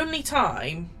the only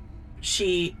time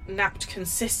she napped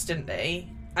consistently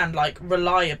and like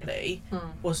reliably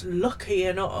was, lucky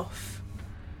enough,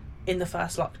 in the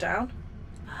first lockdown.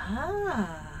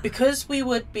 Because we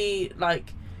would be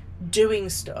like doing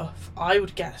stuff, I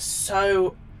would get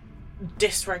so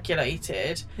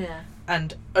dysregulated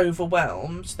and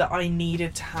overwhelmed that I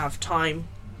needed to have time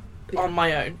on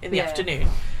my own in the afternoon.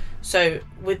 So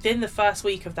within the first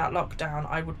week of that lockdown,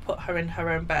 I would put her in her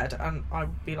own bed, and I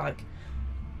would be like,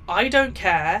 I don't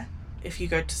care if you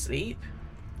go to sleep,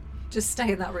 just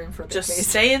stay in that room for a bit, just please.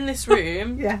 stay in this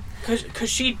room. Because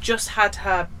she just had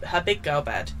her big girl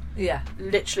bed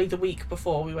literally the week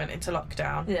before we went into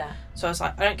lockdown. So I was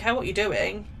like, I don't care what you're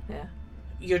doing,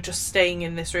 you're just staying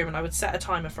in this room. And I would set a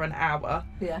timer for an hour,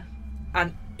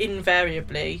 and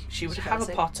invariably she would have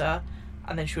a potter,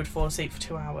 and then she would fall asleep for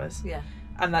 2 hours.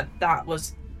 And that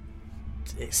was,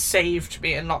 it saved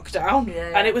me in lockdown.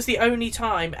 And it was the only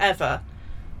time ever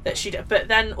that she did. But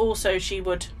then also she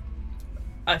would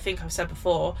I think I've said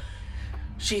before,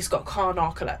 she's got car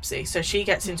narcolepsy. So she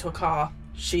gets into a car,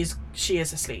 she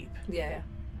is asleep. Yeah.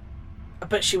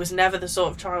 But she was never the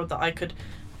sort of child that I could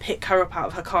pick her up out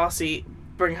of her car seat,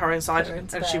 bring her inside,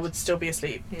 and she would still be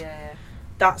asleep. Yeah.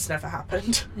 That's never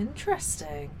happened.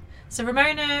 Interesting. So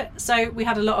Ramona, so we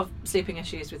had a lot of sleeping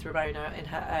issues with Ramona in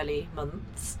her early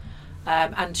months,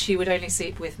 and she would only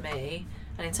sleep with me.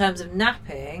 And in terms of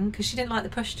napping, because she didn't like the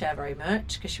pushchair very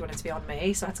much, because she wanted to be on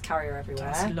me, so I had to carry her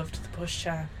everywhere. I loved the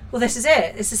pushchair. Well, this is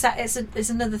it. It's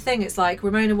another thing. It's like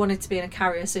Ramona wanted to be in a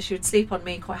carrier, so she would sleep on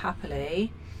me quite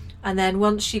happily. And then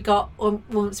once we got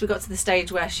to the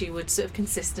stage where she would sort of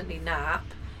consistently nap,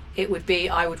 it would be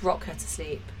I would rock her to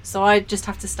sleep. So I'd just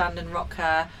have to stand and rock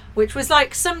her, which was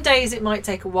like some days it might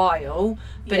take a while,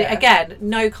 but again,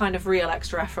 no kind of real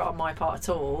extra effort on my part at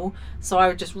all. So I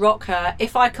would just rock her.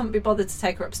 If I couldn't be bothered to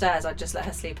take her upstairs, I'd just let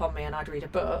her sleep on me and I'd read a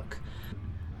book.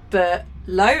 But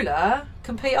Lola,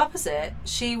 complete opposite.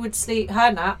 She would sleep,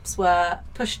 her naps were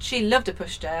pushed. She loved a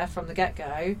pushchair from the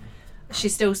get-go. She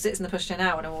still sits in the pushchair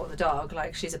now when I walk the dog.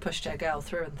 Like, she's a pushchair girl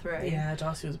through and through. Yeah,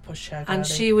 Darcy was a pushchair girl. And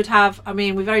she would have, I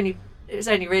mean, it was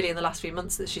only really in the last few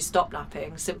months that she stopped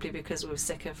napping, simply because we were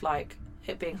sick of like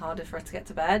it being harder for her to get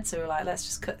to bed. So we were like, let's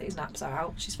just cut these naps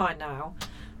out. She's fine now.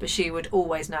 But she would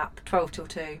always nap 12 till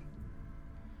 2.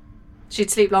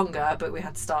 She'd sleep longer, but we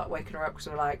had to start waking her up because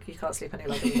we were like, you can't sleep any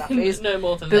longer than that, please. No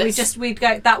more than this. But we'd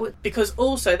go, that would... Because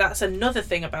also, that's another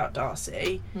thing about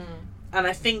Darcy, and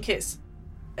I think it's,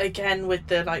 again, with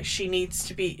the, like, she needs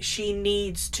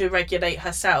to regulate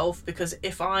herself, because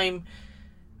if I'm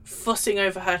fussing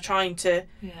over her, trying to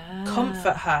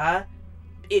comfort her,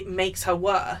 it makes her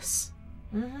worse.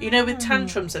 You know, with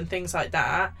tantrums and things like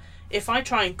that, if I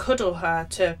try and cuddle her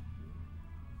to,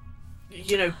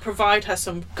 you know, provide her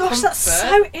some comfort, that's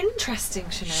so interesting,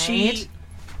 Sinead.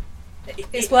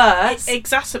 It's worse. It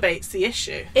exacerbates the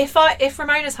issue. If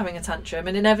Ramona's having a tantrum,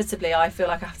 and inevitably I feel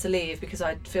like I have to leave because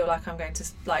I feel like I'm going to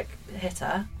like hit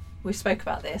her. We spoke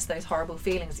about this, those horrible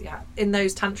feelings that you have in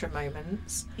those tantrum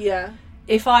moments. Yeah.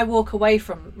 If I walk away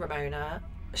from Ramona,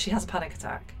 she has a panic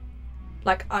attack.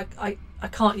 Like I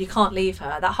can't. You can't leave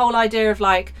her. That whole idea of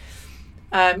like,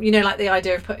 you know, like the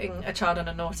idea of putting a child on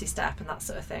a naughty step and that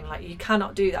sort of thing. Like, you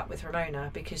cannot do that with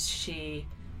Ramona because she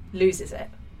loses it.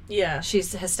 Yeah.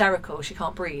 She's hysterical. She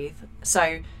can't breathe.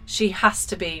 So she has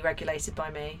to be regulated by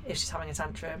me if she's having a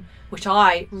tantrum, which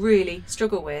I really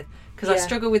struggle with, because I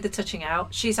struggle with the touching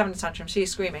out. She's having a tantrum.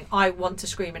 She's screaming. I want to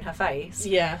scream in her face.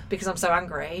 Yeah. Because I'm so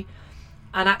angry.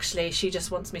 And actually, she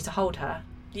just wants me to hold her.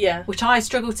 Yeah. Which I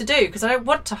struggle to do because I don't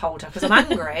want to hold her because I'm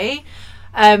angry.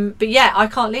 But yeah, I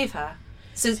can't leave her.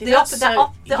 So the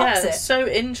opposite. It's so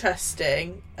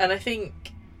interesting. And I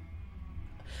think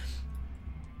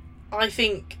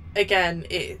again,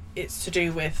 it's to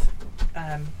do with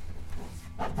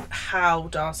how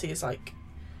Darcy is like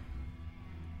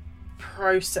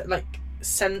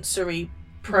sensory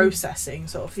processing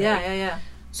sort of thing. Yeah.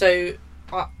 So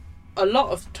a lot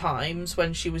of times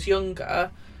when she was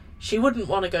younger, she wouldn't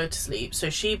want to go to sleep, so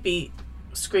she'd be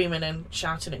screaming and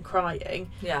shouting and crying.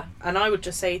 Yeah. And I would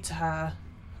just say to her,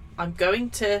 I'm going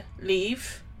to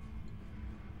leave.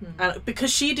 And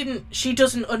because she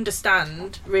doesn't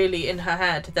understand really in her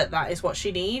head that is what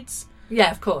she needs.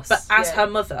 Yeah, of course. But as her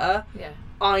mother,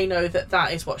 I know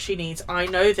that is what she needs. I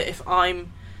know that if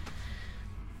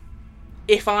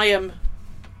I am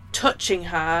touching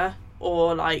her,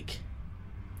 or like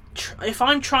if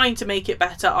I'm trying to make it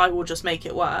better, I will just make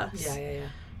it worse. Yeah.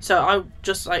 So I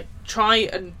just like try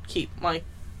and keep my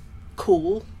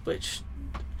cool, which,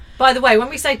 by the way, when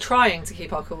we say trying to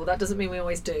keep our cool, that doesn't mean we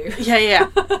always do. Yeah.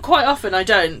 Quite often I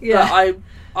don't. Yeah. But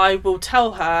I will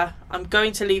tell her I'm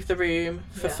going to leave the room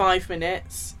for 5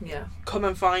 minutes. Yeah. Come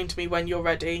and find me when you're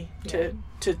ready to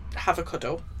have a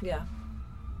cuddle. Yeah.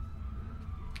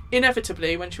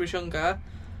 Inevitably, when she was younger,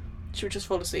 she would just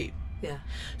fall asleep. Yeah.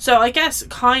 So I guess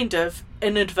kind of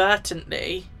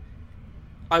inadvertently,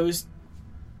 I was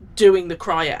doing the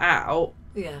cry it out.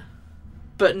 Yeah.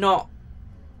 But not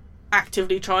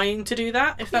actively trying to do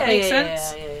that, if that makes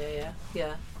sense.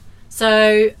 Yeah.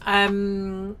 So,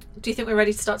 do you think we're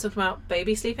ready to start talking about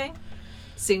baby sleeping?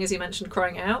 Seeing as you mentioned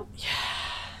crying it out. Yeah.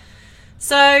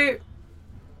 So,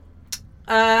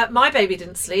 my baby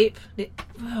didn't sleep.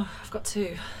 I've got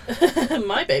 2.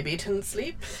 My baby didn't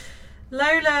sleep.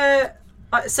 Lola.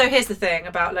 So here's the thing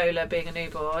about Lola being a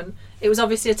newborn. It was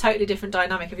obviously a totally different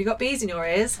dynamic. Have you got bees in your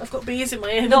ears? I've got bees in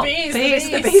my ear. Not bees.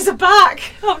 The bees are back.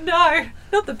 Oh no,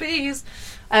 not the bees.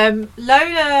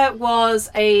 Lola was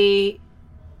a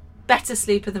better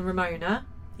sleeper than Ramona.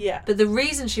 Yeah. But the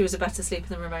reason she was a better sleeper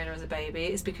than Ramona as a baby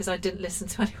is because I didn't listen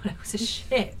to anyone else's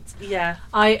shit. Yeah.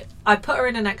 I put her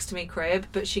in a next to me crib,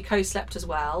 but she co-slept as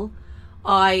well.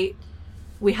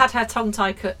 We had her tongue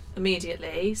tie cut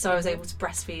immediately, so I was able to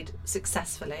breastfeed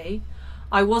successfully.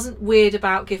 I wasn't weird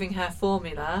about giving her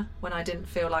formula when I didn't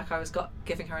feel like I was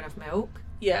giving her enough milk.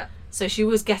 Yeah. So she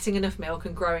was getting enough milk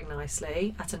and growing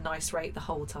nicely at a nice rate the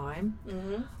whole time.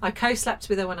 Mm-hmm. I co-slept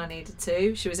with her when I needed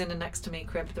to. She was in a next to me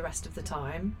crib the rest of the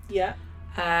time. Yeah.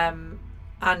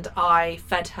 And I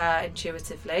fed her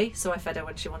intuitively, so I fed her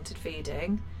when she wanted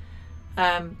feeding.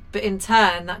 But in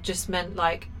turn, that just meant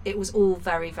like it was all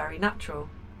very, very natural.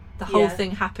 The whole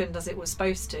thing happened as it was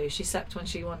supposed to. She slept when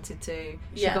she wanted to.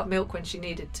 She got milk when she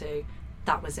needed to.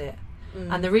 That was it.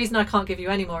 And the reason I can't give you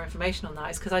any more information on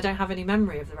that is because I don't have any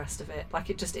memory of the rest of it. Like,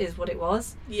 it just is what it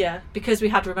was. Yeah. Because we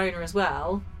had Ramona as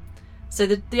well. So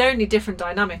the only different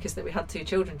dynamic is that we had 2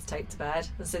 children to take to bed.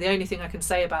 And so the only thing I can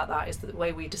say about that is that the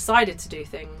way we decided to do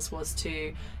things was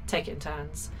to take it in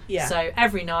turns. Yeah. So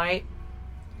every night,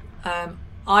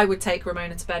 I would take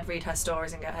Ramona to bed, read her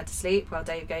stories and get her to sleep while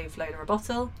Dave gave Lola a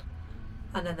bottle.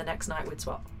 And then the next night we'd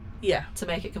swap. Yeah. To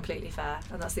make it completely fair.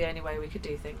 And that's the only way we could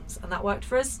do things. And that worked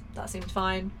for us. That seemed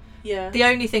fine. Yeah. The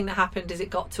only thing that happened is it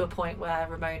got to a point where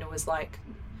Ramona was like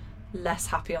less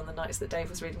happy on the nights that Dave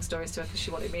was reading stories to her because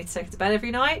she wanted me to take her to bed every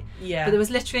night. Yeah. But there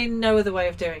was literally no other way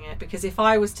of doing it, because if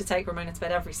I was to take Ramona to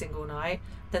bed every single night,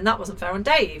 then that wasn't fair on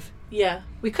Dave. Yeah.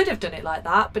 We could have done it like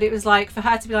that, but it was like for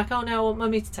her to be like, oh no, I want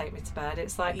mummy to take me to bed.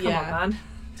 It's like, come on, man.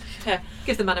 Yeah.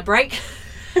 Give the man a break.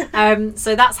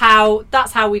 So that's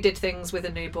how we did things with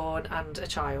a newborn and a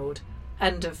child.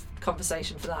 End of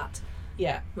conversation for that.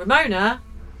 Yeah. Ramona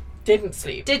didn't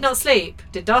sleep. Did not sleep.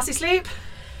 Did Darcy sleep?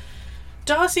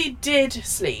 Darcy did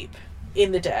sleep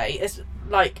in the day. It's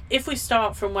like, if we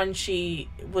start from when she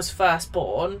was first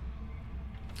born,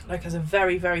 like as a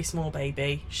very, very small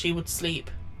baby, she would sleep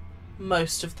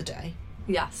most of the day.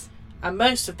 Yes. And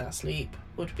most of that sleep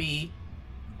would be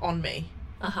on me.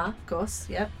 Of course,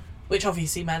 yep. Which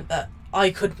obviously meant that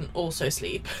I couldn't also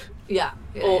sleep. Yeah.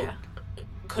 Or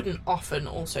couldn't often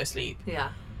also sleep. Yeah.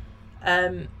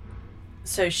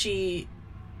 So she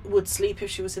would sleep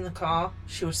if she was in the car.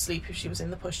 She would sleep if she was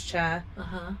in the pushchair.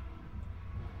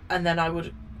 And then I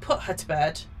would put her to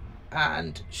bed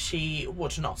and she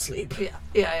would not sleep.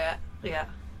 Yeah.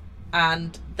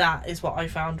 And that is what I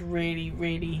found really,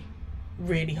 really,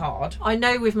 really hard. I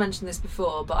know we've mentioned this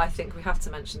before, but I think we have to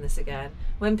mention this again.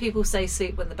 When people say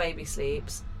sleep when the baby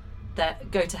sleeps,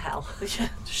 go to hell. Yeah,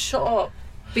 shut up.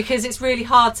 Because it's really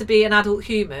hard to be an adult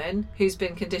human who's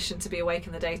been conditioned to be awake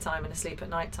in the daytime and asleep at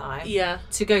night time. Yeah.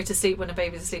 To go to sleep when a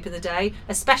baby's asleep in the day,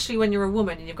 especially when you're a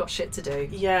woman and you've got shit to do.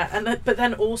 Yeah, but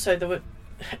then also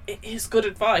it is good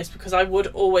advice, because I would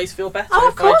always feel better. Oh,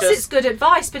 of course it's good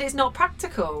advice, but it's not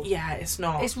practical. Yeah, it's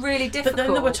not. It's really difficult. But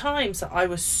then there were times that I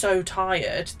was so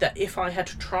tired that if I had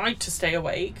tried to stay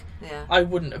awake, I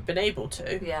wouldn't have been able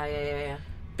to. Yeah.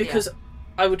 Because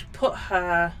I would put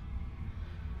her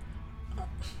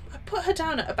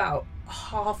down at about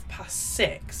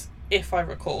 6:30, if I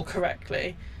recall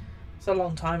correctly. It's a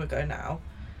long time ago now.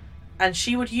 And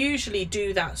she would usually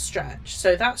do that stretch.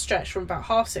 So that stretch from about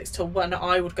 6:30 till when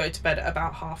I would go to bed at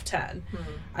about 10:30.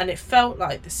 And it felt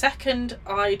like the second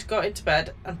I'd got into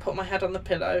bed and put my head on the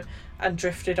pillow and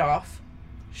drifted off,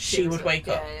 she would wake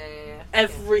up. Yeah.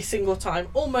 Every single time,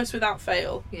 almost without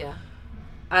fail. Yeah.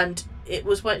 And it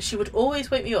was when she would always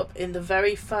wake me up in the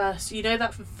very first,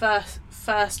 that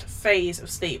first phase of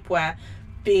sleep where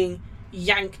being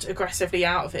yanked aggressively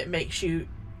out of it makes you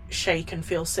shake and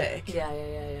feel sick.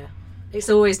 Yeah. It's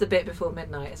always the bit before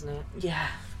midnight, isn't it? Yeah.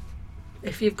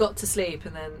 If you've got to sleep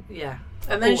and then,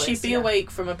 And then she'd be awake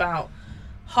from about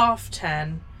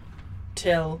 10:30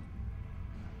 till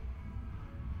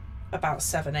about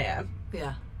 7 a.m.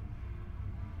 Yeah.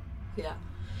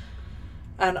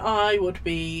 And I would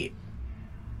be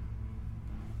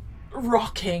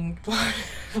rocking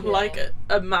like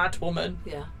a mad woman.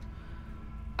 Yeah.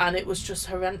 And it was just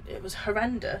it was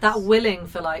horrendous. That willing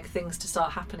for like things to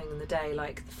start happening in the day,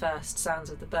 like the first sounds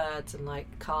of the birds and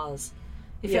like cars.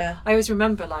 I always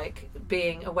remember like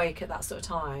being awake at that sort of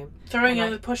time. Throwing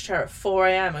in the pushchair at 4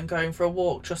 a.m. and going for a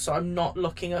walk just so I'm not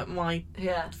looking at my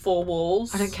 4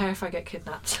 walls. I don't care if I get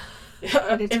kidnapped.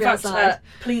 In fact,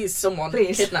 please, someone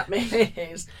kidnap me.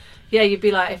 Please. Yeah, you'd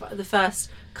be like, if the first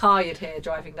car you'd hear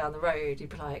driving down the road, you'd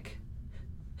be like,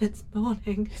 it's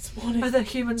morning. Other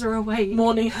humans are awake.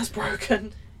 Morning has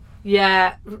broken.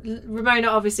 Yeah, Ramona,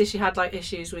 obviously she had like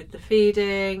issues with the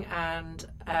feeding, and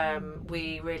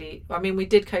we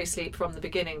did co-sleep from the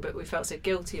beginning, but we felt so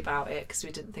guilty about it because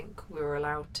we didn't think we were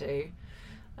allowed to.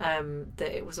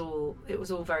 that it was all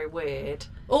very weird.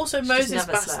 Also, She Moses just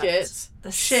never baskets.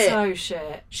 They're Shit. so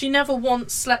shit. She never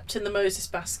once slept in the Moses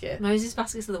basket. Moses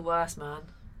baskets are the worst, man.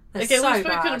 They're Okay, so we've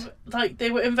spoken bad. of, like,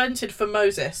 they were invented for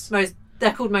Moses.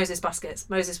 They're called Moses baskets.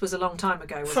 Moses was a long time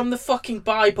ago. From the fucking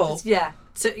Bible. Yeah.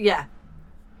 So yeah,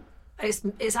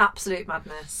 it's absolute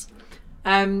madness.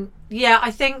 Yeah,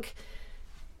 I think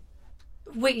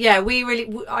we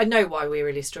really. I know why we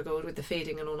really struggled with the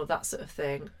feeding and all of that sort of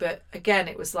thing. But again,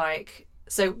 it was like,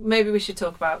 so maybe we should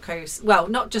talk about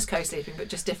not just co-sleeping, but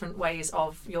just different ways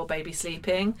of your baby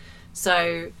sleeping.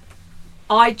 So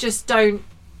I just don't.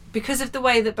 Because of the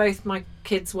way that both my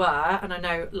kids were, and I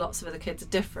know lots of other kids are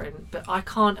different, but I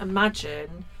can't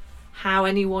imagine how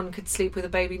anyone could sleep with a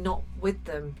baby not with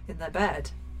them in their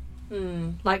bed.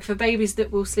 Like, for babies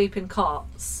that will sleep in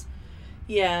cots,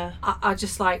 Yeah. I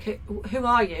just like, who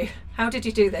are you? How did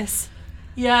you do this?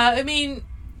 Yeah, I mean,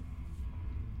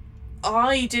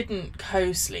 I didn't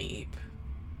co-sleep.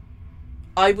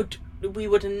 We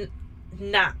would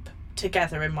nap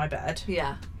together in my bed,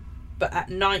 Yeah. but at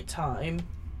night time,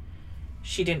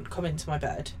 she didn't come into my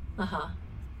bed.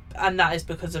 And that is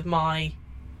because of my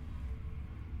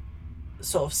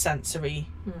sort of sensory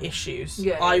issues.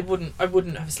 Yeah, I yeah.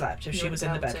 wouldn't have slept if You she was in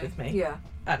the wouldn't bed be able with to. me Yeah.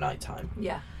 at night time.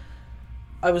 Yeah.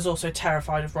 I was also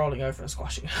terrified of rolling over and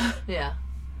squashing her. Yeah.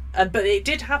 But it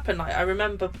did happen. Like, I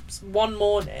remember one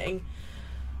morning,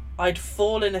 I'd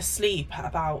fallen asleep at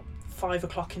about 5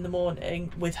 o'clock in the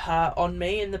morning with her on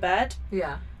me in the bed,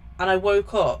 Yeah. and I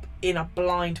woke up in a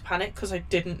blind panic because I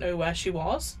didn't know where she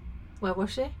was. Where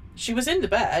was she? She was in the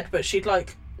bed, but she'd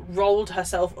like rolled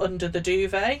herself under the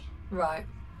duvet, Right.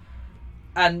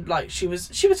 and like she was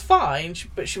fine,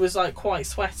 but she was like quite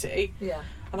sweaty, Yeah.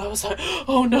 and I was like,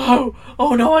 oh no,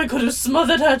 I could have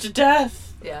smothered her to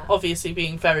death. Yeah. Obviously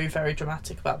being very, very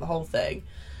dramatic about the whole thing.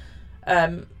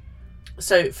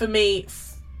 So for me,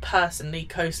 personally,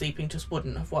 co-sleeping just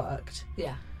wouldn't have worked.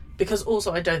 Yeah. Because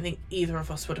also I don't think either of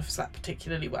us would have slept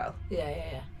particularly well.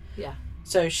 Yeah.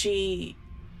 So she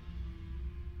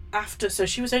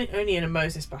was only in a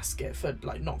Moses basket for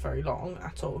like not very long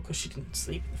at all, because she didn't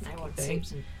sleep in the No fucking one thing.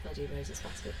 sleeps in bloody Moses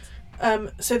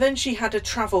baskets. So then she had a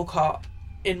travel cot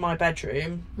in my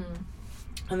bedroom,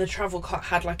 and the travel cot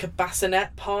had like a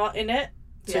bassinet part in it,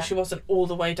 so Yeah. she wasn't all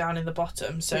the way down in the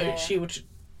bottom, so Yeah. she would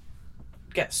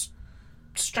get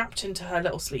strapped into her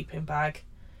little sleeping bag,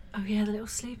 Oh yeah, the little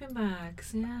sleeping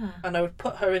bags. Yeah. and I would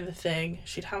put her in the thing.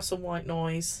 She'd have some white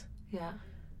noise, Yeah.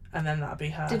 and then that'd be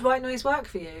her. Did white noise work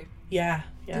for you? Yeah.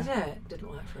 Did it? Didn't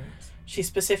work for us. She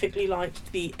specifically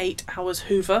liked the 8 Hours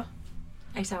Hoover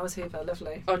 8 Hours Hoover,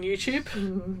 lovely. on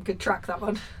YouTube. Good track, that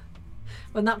one.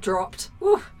 When that dropped.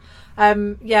 Woo.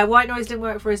 Yeah, white noise didn't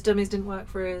work for us, dummies didn't work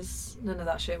for us, none of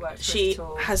that shit worked for She us at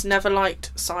all. has never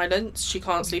liked silence. She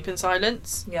can't sleep in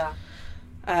silence. Yeah.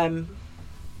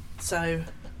 So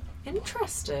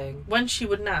Interesting. when she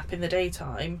would nap in the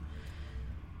daytime,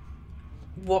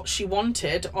 what she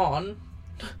wanted on,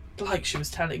 like she was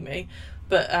telling me,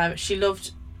 but she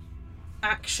loved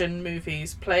action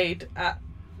movies played at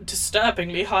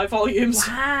disturbingly high volumes.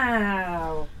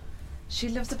 Wow. She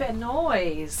loves a bit of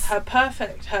noise.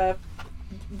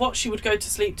 What she would go to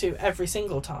sleep to every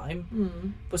single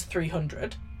time was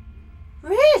 300.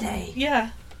 Really?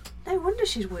 Yeah. No wonder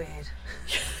she's weird.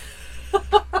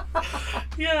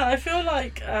 Yeah, I feel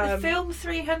like... The film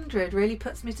 300 really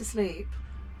puts me to sleep.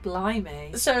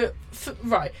 Blimey. So,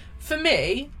 for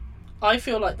me, I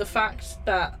feel like the fact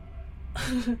that...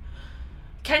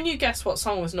 Can you guess what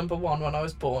song was number 1 when I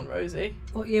was born, Rosie?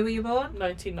 What year were you born?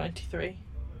 1993.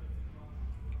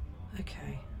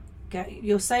 Okay.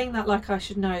 You're saying that like I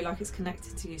should know, like it's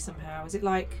connected to you somehow. Is it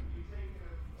like...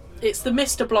 It's the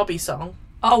Mr. Blobby song.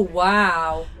 Oh,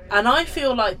 wow. And I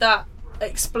feel like that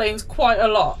explains quite a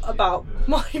lot about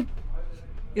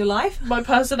Your life? my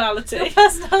personality. Your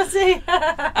personality?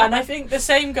 And I think the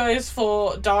same goes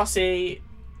for Darcy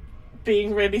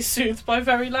being really soothed by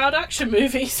very loud action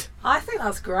movies. I think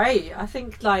that's great. I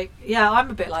think, like, yeah, I'm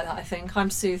a bit like that, I think. I'm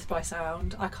soothed by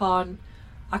sound. I can't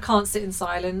sit in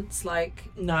silence. Like,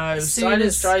 No, as soon silence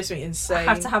as drives me insane.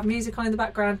 I have to have music on in the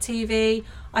background, TV.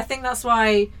 I think that's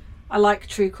why I like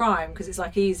true crime, because it's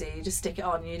like easy. You just stick it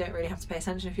on and you don't really have to pay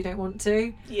attention if you don't want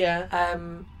to. Yeah.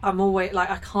 I'm always like,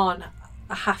 I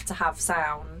have to have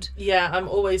sound. Yeah, I'm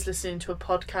always listening to a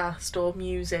podcast or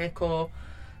music or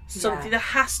something. Yeah. There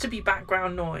has to be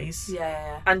background noise.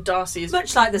 Yeah. And Darcy is...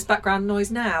 Much like this background noise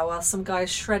now while some guy is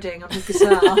shredding on his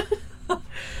guitar.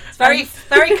 It's very,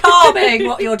 very calming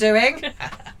what you're doing.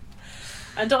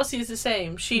 And Darcy is the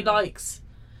same. She likes...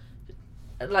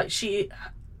 Like, she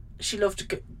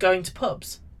loved going to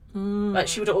pubs. Like,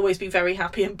 she would always be very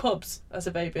happy in pubs as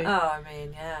a baby. Oh, I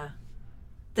mean, yeah.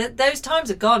 Those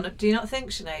times are gone. Do you not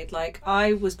think, Sinead? Like,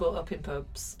 I was brought up in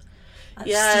pubs. It's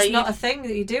just not a thing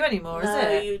that you do anymore, is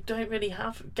it? You don't really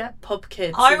get pub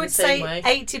kids. I in would the same say way.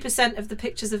 80% of the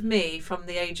pictures of me from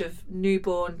the age of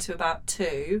newborn to about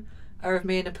 2 are of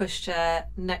me in a pushchair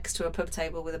next to a pub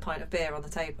table with a pint of beer on the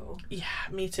table. Yeah,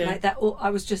 me too. Like that. I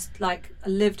was just like, I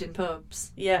lived in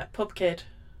pubs. Yeah, pub kid.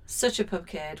 Such a pub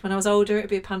kid. When I was older, it'd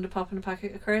be a Panda Pop and a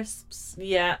packet of crisps.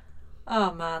 Yeah.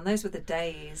 Oh man, those were the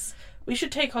days. We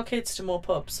should take our kids to more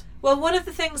pubs. Well, one of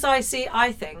the things I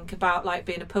think about like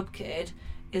being a pub kid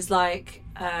is like,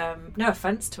 no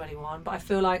offence to anyone, but I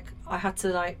feel like I had to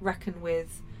like reckon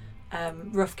with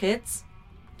rough kids.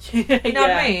 You know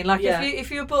what I mean? Like if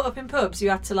you were brought up in pubs, you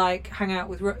had to like hang out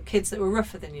with kids that were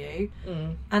rougher than you,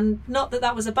 and not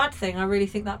that was a bad thing. I really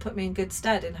think that put me in good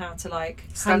stead in how to like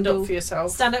stand up for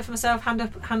yourself,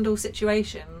 handle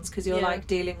situations, because you're like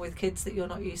dealing with kids that you're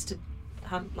not used to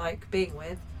like being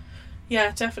with.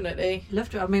 Yeah, definitely.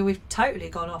 Loved it. I mean, we've totally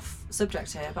gone off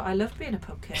subject here, but I loved being a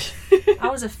pub kid. I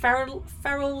was a feral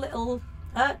little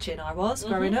urchin. I was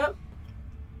growing up.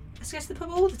 I used to go to the pub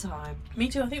all the time. Me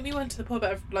too. I think we went to the pub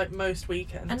like most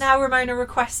weekends. And now Ramona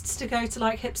requests to go to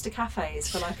like hipster cafes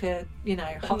for like a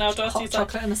hot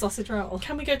chocolate and a sausage roll.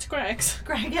 Can we go to Greg's?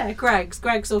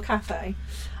 Greg's or cafe.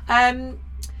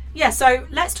 So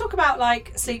let's talk about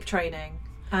like sleep training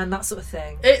and that sort of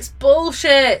thing. It's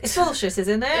bullshit. It's bullshit,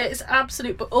 isn't it? It's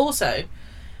absolute. But also,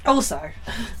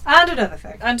 and another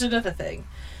thing.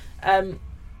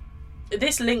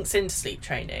 This links into sleep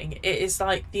training. It is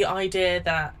like the idea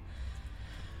that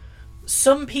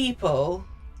some people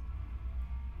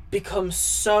become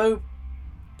so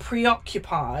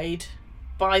preoccupied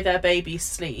by their baby's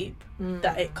sleep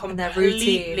that it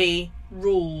completely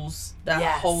rules their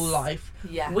whole life.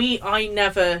 Yeah. I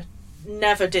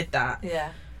never did that.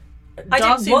 Yeah. Darcy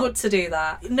I didn't want to do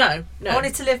that. No. I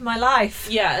wanted to live my life.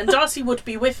 Yeah, and Darcy would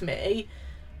be with me,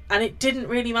 and it didn't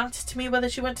really matter to me whether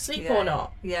she went to sleep or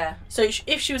not. Yeah. So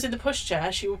if she was in the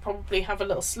pushchair, she would probably have a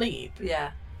little sleep.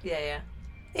 Yeah.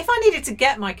 If I needed to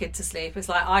get my kid to sleep, it's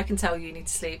like, I can tell you need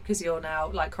to sleep because you're now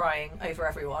like crying over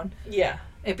everyone. Yeah.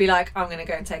 It'd be like, I'm going to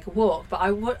go and take a walk, but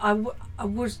I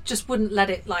wouldn't let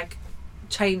it like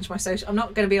change my social. I'm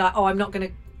not going to be like, I'm not going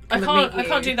to. I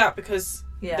can't do that because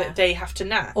they have to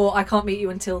nap. Or I can't meet you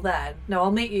until then. No,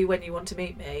 I'll meet you when you want to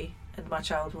meet me, and my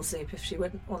child will sleep if she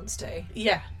wants to.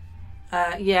 Yeah.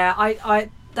 I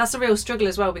that's a real struggle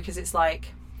as well, because it's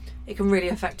like it can really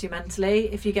affect you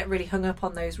mentally if you get really hung up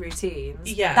on those routines.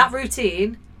 Yeah. That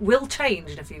routine will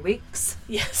change in a few weeks.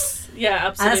 Yes. Yeah,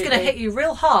 absolutely. And it's going to hit you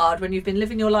real hard when you've been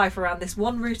living your life around this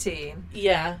one routine.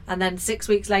 Yeah. And then 6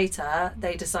 weeks later,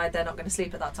 they decide they're not going to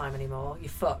sleep at that time anymore. You're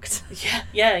fucked.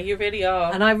 Yeah, you really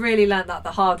are. And I really learned that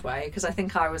the hard way, because I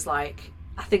think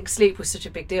sleep was such a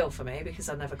big deal for me because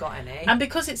I never got any. And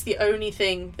because it's the only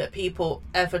thing that people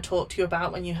ever talk to you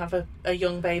about when you have a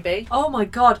young baby. Oh my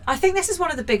God. I think this is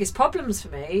one of the biggest problems for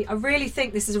me. I really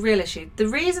think this is a real issue. The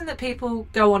reason that people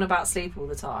go on about sleep all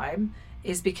the time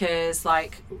is because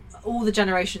like all the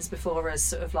generations before us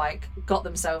sort of like got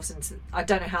themselves into, I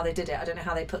don't know how they did it. I don't know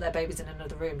how they put their babies in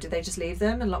another room. Did they just leave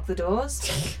them and lock the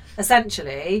doors?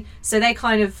 Essentially. So they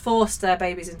kind of forced their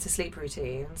babies into sleep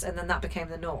routines, and then that became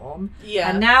the norm.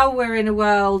 Yeah. And now we're in a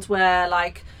world where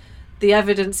like the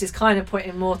evidence is kind of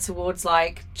pointing more towards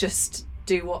like just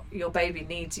do what your baby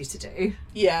needs you to do.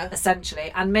 Yeah.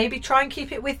 Essentially. And maybe try and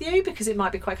keep it with you, because it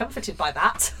might be quite comforted by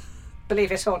that.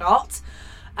 Believe it or not.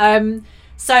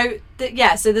 So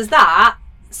there's that.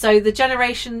 So the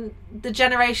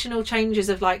generational changes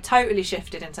have like totally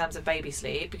shifted in terms of baby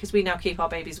sleep, because we now keep our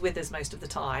babies with us most of the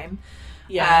time.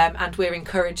 Yeah. And we're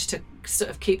encouraged to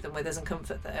sort of keep them with us and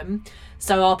comfort them.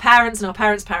 So our parents and our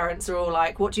parents' parents are all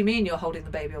like, what do you mean you're holding the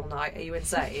baby all night? Are you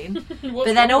insane? But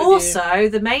then also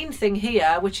the main thing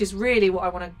here, which is really what I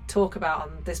want to talk about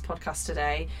on this podcast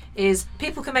today, is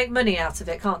people can make money out of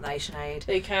it, can't they, Sinead?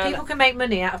 They can. People can make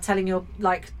money out of telling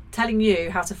you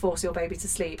how to force your baby to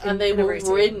sleep. And they will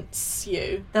rinse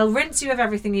you. They'll rinse you of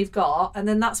everything you've got, and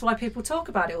then that's why people talk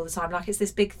about it all the time, like it's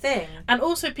this big thing. And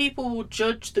also people will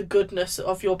judge the goodness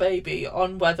of your baby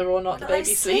on whether or not the baby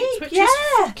sleeps, which is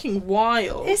fucking wild.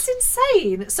 It's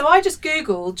insane. So I just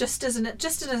Googled, just as an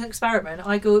experiment,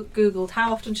 I Googled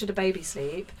how often should a baby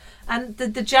sleep, and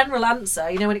the general answer,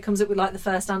 when it comes up with like the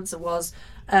first answer was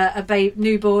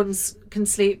newborns can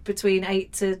sleep between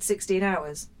 8 to 16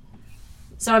 hours.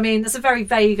 So, I mean, that's a very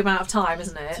vague amount of time,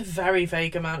 isn't It's a it? very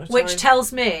vague amount of time. Which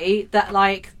tells me that,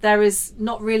 like, there is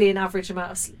not really an average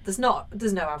amount of... There's no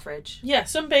average. Yeah,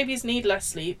 some babies need less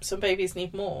sleep, some babies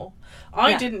need more.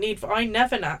 I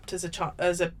never napped as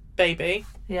a baby,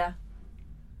 Yeah.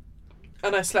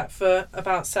 and I slept for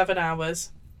about 7 hours.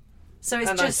 So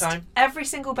it's At just... nighttime. Every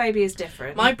single baby is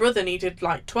different. My brother needed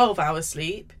like 12 hours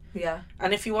sleep, Yeah.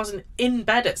 and if he wasn't in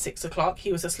bed at 6 o'clock,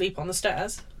 he was asleep on the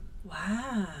stairs.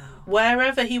 Wow.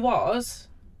 Wherever he was,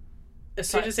 as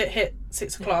soon Right. as it hit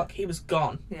 6 o'clock, he was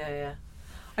gone. Yeah.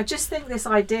 I just think this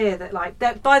idea that, like,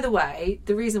 that. By the way,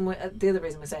 the other reason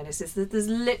we're saying this is that there's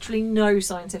literally no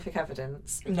scientific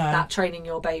evidence No. that training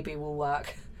your baby will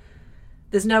work.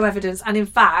 There's no evidence, and in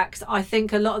fact, I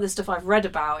think a lot of the stuff I've read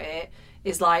about it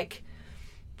is like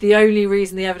the only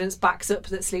reason the evidence backs up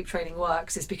that sleep training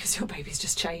works is because your baby's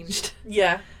just changed,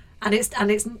 Yeah. and it's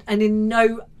in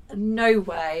no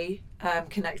way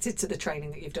connected to the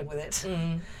training that you've done with it.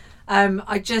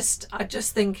 I just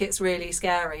think it's really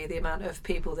scary, the amount of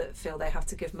people that feel they have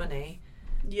to give money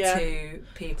Yeah. to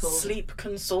people. Sleep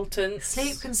consultants.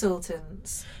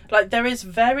 Like, there is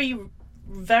very,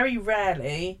 very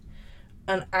rarely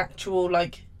an actual,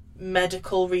 like,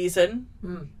 medical reason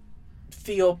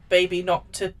for your baby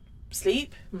not to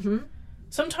sleep. mm-hmm.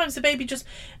 Sometimes the baby just...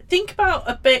 Think about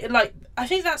a bit, like... I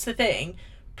think that's the thing.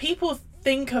 People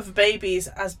think of babies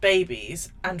as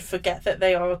babies and forget that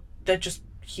they're just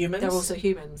humans. They're also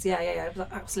humans. Yeah,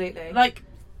 absolutely. Like,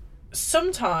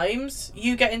 sometimes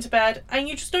you get into bed and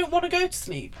you just don't want to go to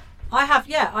sleep.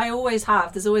 I always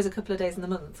have. There's always a couple of days in the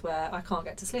month where I can't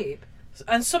get to sleep.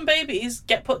 And some babies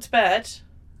get put to bed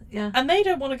Yeah. and they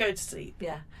don't want to go to sleep.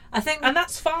 Yeah. I think And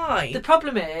that's fine. the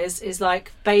problem is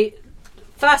like,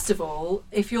 first of all,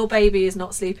 if your baby is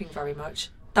not sleeping very much,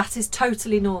 that is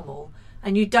totally normal.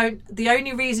 And the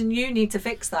only reason you need to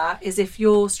fix that is if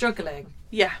you're struggling.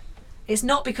 Yeah. It's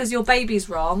not because your baby's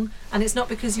wrong, and it's not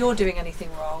because you're doing anything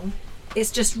wrong.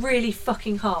 It's just really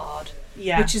fucking hard.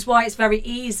 Yeah. Which is why it's very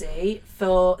easy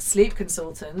for sleep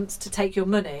consultants to take your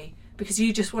money, because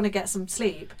you just want to get some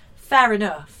sleep. Fair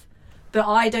enough. But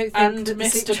I don't think... And that the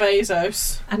Mr. sleep-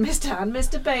 Bezos. And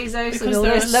Mr. Bezos Because and all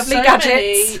there those are lovely so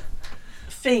gadgets. many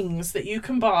things that you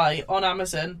can buy on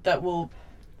Amazon that will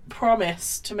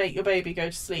promise to make your baby go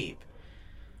to sleep.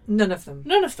 None of them.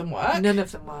 None of them work. None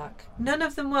of them work. None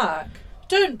of them work.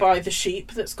 Don't buy the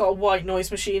sheep that's got a white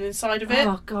noise machine inside of it.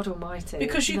 Oh, God almighty.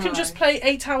 Because you No. can just play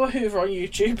 8 Hour Hoover on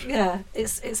YouTube. Yeah,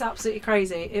 it's absolutely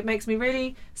crazy. It makes me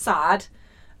really sad.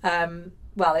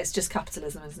 Well, it's just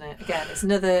capitalism, isn't it? Again, it's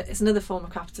another form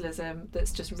of capitalism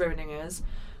that's just ruining us.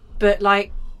 But,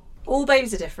 like, all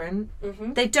babies are different.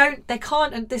 Mm-hmm. They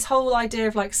can't, and this whole idea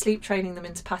of, like, sleep training them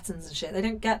into patterns and shit, they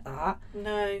don't get that.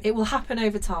 No. It will happen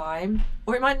over time,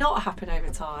 or it might not happen over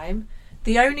time.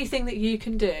 The only thing that you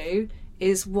can do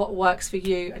is what works for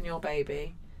you and your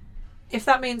baby. If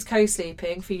that means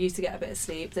co-sleeping for you to get a bit of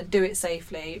sleep, then do it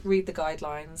safely, read the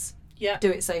guidelines, Yeah. do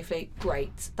it safely,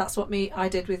 great. That's what I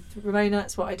did with Ramona,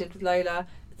 it's what I did with Lola.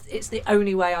 It's the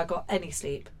only way I got any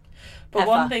sleep. But ever.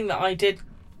 one thing that I did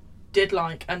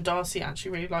like, and Darcy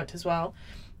actually really liked as well,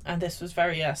 and this was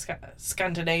very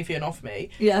Scandinavian of me,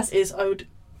 Yes. is I would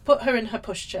put her in her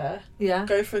pushchair, Yeah.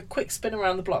 go for a quick spin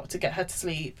around the block to get her to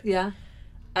sleep, Yeah.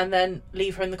 and then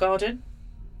leave her in the garden.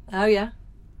 Oh, yeah.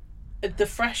 The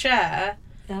fresh air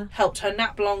Yeah. helped her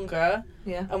nap longer,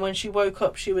 Yeah. and when she woke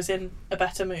up, she was in a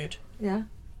better mood. Yeah.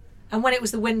 And when it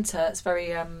was the winter, it's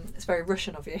very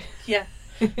Russian of you. Yeah.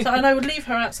 So, and I would leave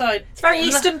her outside. It's very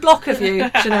Eastern Bloc of you,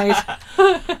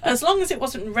 Sinead. As long as it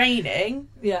wasn't raining,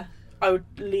 Yeah. I would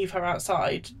leave her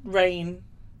outside, rain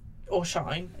or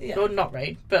shine. Yeah. Or not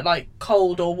rain, but like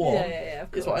cold or warm. Yeah,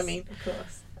 of is what I course, mean. Of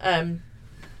course.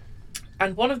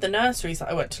 And one of the nurseries that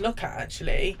I went to look at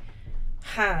actually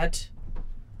had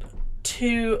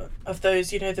 2 of those,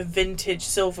 the vintage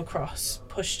Silver Cross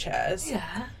pushchairs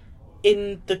Yeah.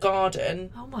 in the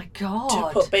garden Oh my to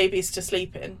God. put babies to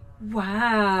sleep in.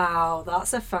 Wow,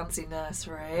 that's a fancy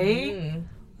nursery. Mm.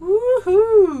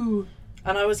 Woohoo!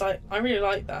 And I was like, I really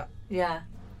like that. Yeah.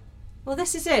 Well,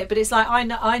 this is it. But it's like, I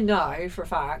know for a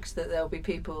fact that there'll be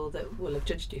people that will have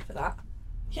judged you for that.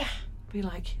 Yeah. Be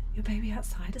like, your baby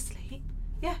outside asleep?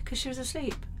 Yeah, because she was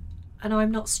asleep. And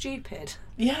I'm not stupid.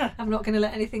 Yeah. I'm not going to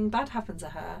let anything bad happen to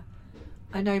her.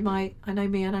 I know me and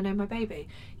I know my baby.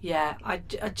 Yeah, I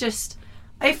just...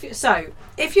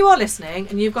 If you are listening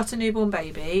and you've got a newborn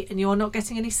baby and you're not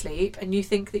getting any sleep and you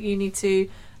think that you need to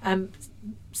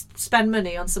spend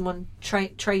money on someone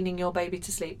training your baby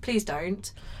to sleep, please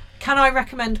don't. Can I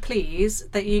recommend, please,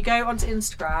 that you go onto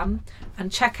Instagram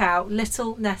and check out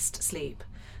Little Nest Sleep.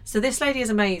 So this lady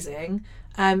is amazing.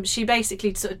 She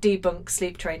basically sort of debunks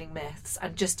sleep training myths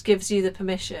and just gives you the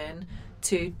permission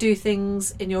to do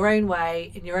things in your own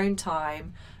way, in your own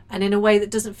time, and in a way that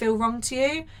doesn't feel wrong to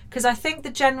you. Because I think the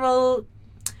general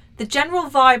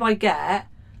vibe I get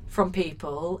from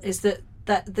people is that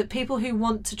people who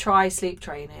want to try sleep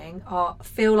training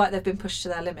feel like they've been pushed to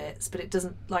their limits, but it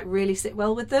doesn't like really sit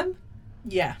well with them.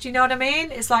 Yeah. Do you know what I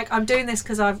mean? It's like, I'm doing this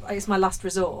because it's my last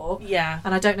resort. Yeah.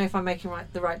 And I don't know if I'm making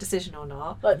the right decision or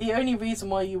not. Like, the only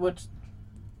reason why you would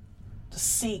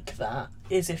seek that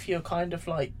is if you're kind of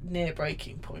like near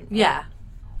breaking point. Right? Yeah.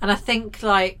 And I think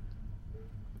like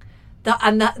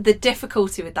the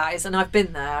difficulty with that is, and I've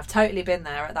been there, I've totally been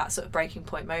there at that sort of breaking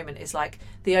point moment, is like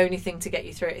the only thing to get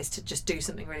you through it is to just do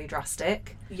something really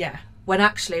drastic. Yeah. When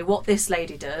actually what this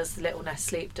lady does, the Little Nest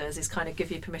Sleep does, is kind of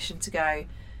give you permission to go,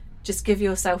 just give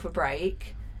yourself a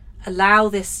break, allow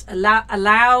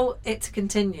it to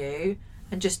continue,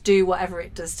 and just do whatever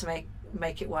it does to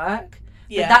make it work.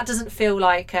 Yeah. But that doesn't feel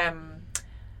like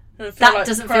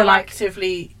doesn't feel like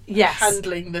proactively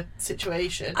handling the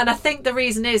situation. And I think the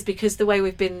reason is because the way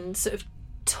we've been sort of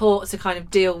taught to kind of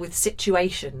deal with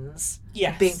situations,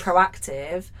 being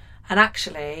proactive, and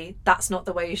actually that's not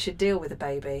the way you should deal with a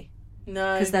baby.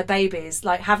 No, because they're babies.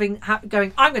 Like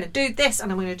going, I'm going to do this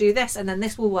and I'm going to do this and then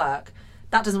this will work.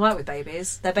 That doesn't work with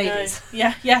babies. They're babies.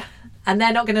 No. Yeah. And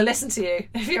they're not going to listen to you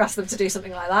if you ask them to do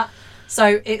something like that.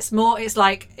 So it's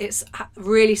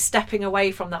really stepping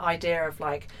away from that idea of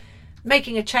like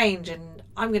making a change and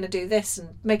I'm going to do this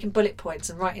and making bullet points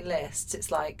and writing lists.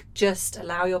 It's like, just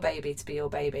allow your baby to be your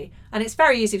baby. And it's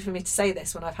very easy for me to say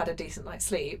this when I've had a decent night's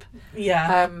sleep.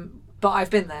 Yeah. But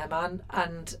I've been there, man.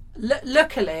 And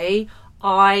luckily,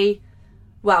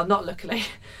 not luckily.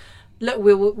 Look,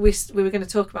 we were going to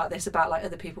talk about this, about like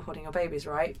other people holding your babies,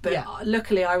 right? But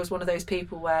luckily, I was one of those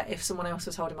people where if someone else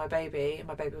was holding my baby and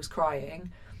my baby was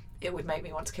crying, it would make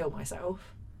me want to kill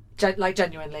myself.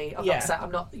 Genuinely,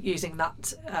 I'm not using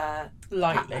that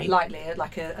lightly,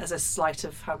 like as a sleight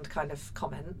of hand kind of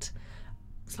comment.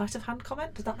 Sleight of hand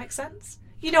comment? Does that make sense?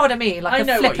 You know what I mean? Like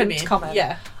a flippant comment.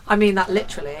 Yeah. I mean that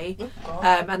literally.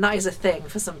 And that is a thing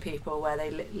for some people where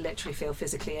they literally feel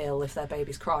physically ill if their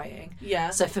baby's crying. Yeah.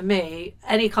 So for me,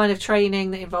 any kind of training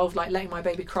that involved like letting my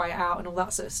baby cry out and all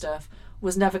that sort of stuff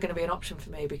was never going to be an option for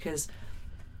me, because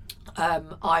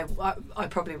I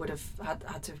probably would have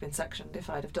had to have been sectioned if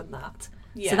I'd have done that.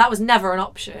 Yeah. So that was never an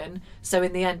option. So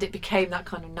in the end, it became that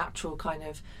kind of natural kind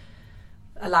of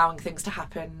allowing things to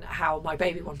happen how my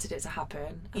baby wanted it to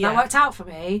happen, and that worked out for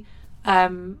me.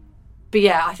 But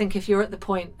yeah, I think if you're at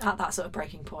that sort of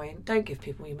breaking point, don't give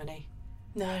people your money.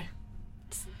 No,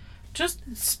 just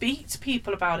speak to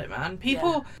people about it, man.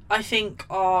 People, I think,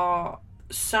 are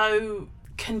so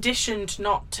conditioned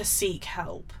not to seek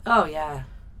help. Oh yeah.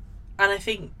 And I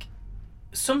think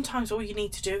sometimes all you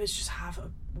need to do is just have a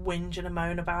whinge and a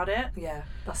moan about it. Yeah,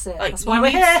 that's it. Like, that's why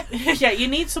we're here. Yeah, you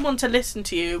need someone to listen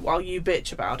to you while you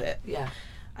bitch about it. Yeah.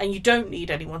 And you don't need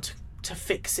anyone to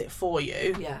fix it for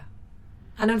you. Yeah.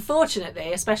 And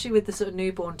unfortunately, especially with the sort of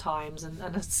newborn times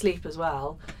and sleep as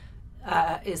well,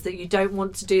 is that you don't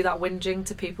want to do that whinging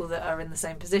to people that are in the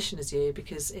same position as you,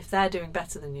 because if they're doing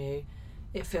better than you,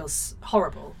 it feels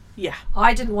horrible. Yeah.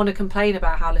 I didn't want to complain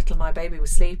about how little my baby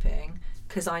was sleeping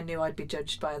because I knew I'd be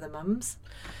judged by other mums.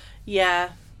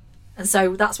 Yeah. And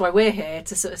so that's why we're here,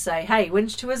 to sort of say, hey,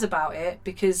 whinge to us about it,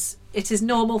 because it is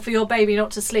normal for your baby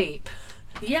not to sleep.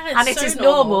 Yeah, and it is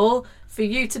normal for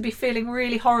you to be feeling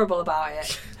really horrible about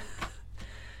it.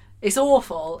 It's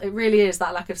awful. It really is.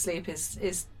 That lack of sleep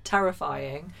is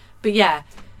terrifying. But yeah,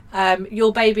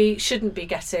 your baby shouldn't be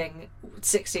getting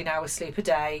 16 hours sleep a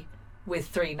day with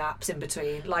 3 naps in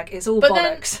between. Like, it's all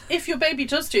bollocks. Then if your baby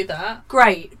does do that,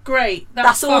 great.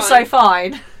 That's fine. Also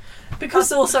fine. Because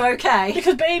that's also okay.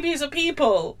 Because babies are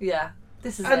people. Yeah.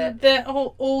 This is and they're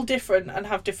all different and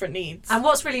have different needs. And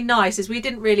what's really nice is we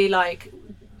didn't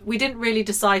really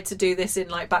decide to do this in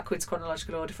like backwards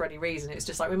chronological order for any reason. It's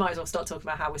just like we might as well start talking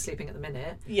about how we're sleeping at the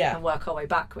minute, and work our way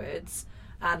backwards.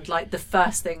 And like the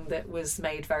first thing that was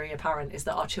made very apparent is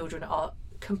that our children are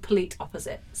complete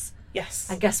opposites. Yes.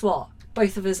 And guess what?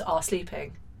 Both of us are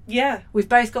sleeping. Yeah. We've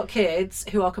both got kids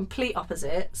who are complete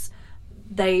opposites.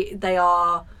 They're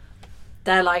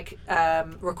like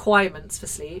requirements for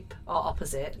sleep are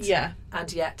opposite. Yeah.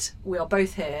 And yet we are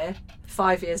both here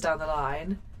 5 years down the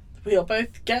line. We are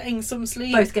both getting some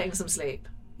sleep.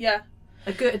 Yeah.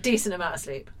 A decent amount of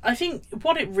sleep. I think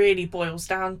what it really boils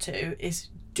down to is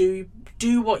do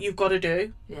what you've got to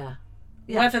do. Yeah.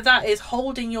 Whether that is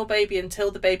holding your baby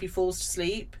until the baby falls to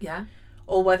sleep. Yeah.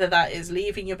 Or whether that is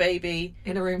leaving your baby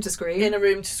in a room to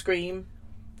scream.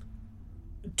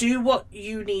 do what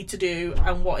you need to do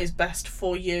and what is best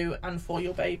for you and for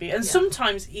your baby. And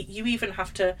sometimes you even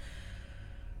have to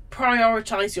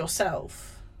prioritise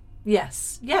yourself.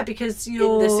 Yes. Yeah, because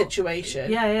you're... in the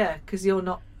situation. Yeah, because you're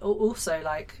not also,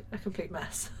 like, a complete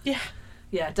mess. Yeah.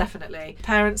 Yeah, definitely.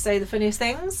 Parents say the funniest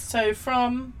things. So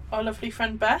from our lovely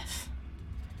friend Beth,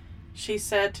 she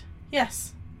said,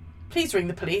 yes, please ring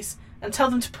the police and tell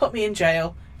them to put me in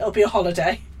jail. It'll be a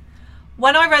holiday.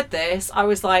 When I read this, I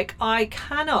was like, I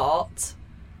cannot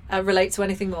relate to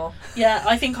anything more. Yeah,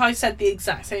 I think I said the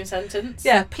exact same sentence.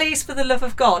 Yeah, please, for the love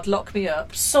of God, lock me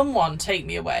up. Someone take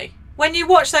me away. When you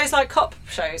watch those, like, cop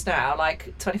shows now,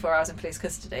 like 24 Hours in Police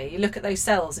Custody, you look at those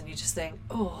cells and you just think,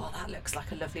 oh, that looks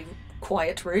like a lovely,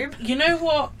 quiet room. You know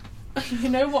what? You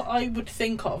know what I would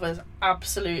think of as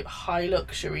absolute high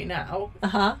luxury now?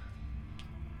 Uh-huh.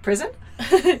 Prison?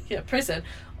 Yeah, prison.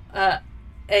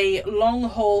 A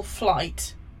long-haul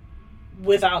flight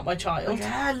without my child.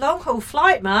 Yeah, long-haul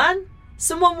flight, man.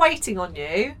 Someone waiting on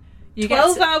you.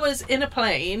 12 hours in a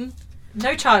plane.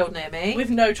 No child near me. With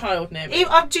no child near me.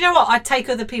 Do you know what? I'd take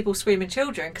other people's screaming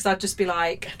children because I'd just be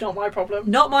like... Not my problem.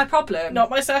 Not my problem. Not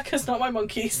my circus, not my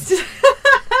monkeys.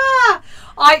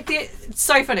 It's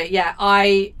so funny. Yeah,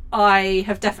 I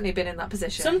have definitely been in that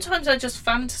position. Sometimes I just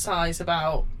fantasize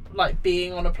about, like,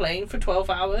 being on a plane for 12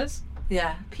 hours.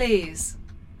 Yeah, please.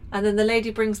 And then the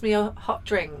lady brings me a hot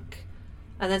drink.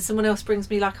 And then someone else brings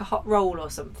me, like, a hot roll or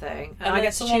something. And I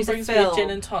get to choose a film. Me a gin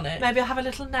and tonic. Maybe I'll have a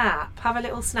little nap, have a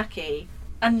little snacky.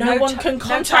 And no one can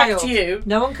contact you.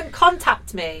 No one can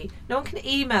contact me. No one can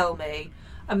email me.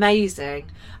 Amazing.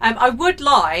 I would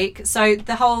like... So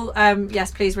the whole,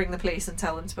 yes, please ring the police and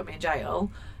tell them to put me in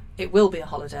jail. It will be a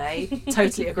holiday.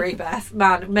 Totally agree, Beth.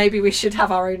 Man, maybe we should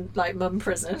have our own, like, mum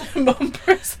prison. Mum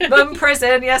prison. Mum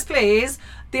prison, yes, please.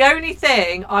 The only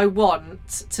thing I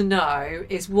want to know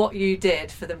is what you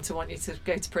did for them to want you to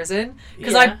go to prison.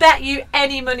 Because I bet you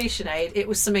any money, Sinead, it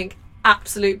was something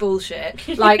absolute bullshit.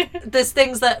 Like, there's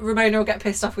things that Ramona will get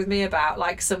pissed off with me about,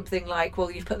 like something like,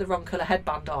 well, you've put the wrong colour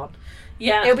headband on.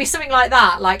 Yeah. It'll be something like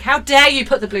that. Like, how dare you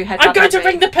put the blue headband on? I'm going to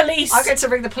ring the police. I'm going to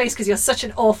ring the police because you're such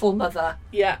an awful mother.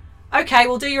 Yeah. Okay,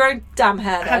 well, do your own damn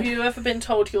hair then. Have you ever been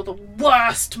told you're the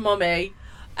worst mummy?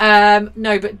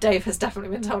 No, but Dave has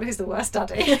definitely been told he's the worst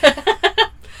daddy.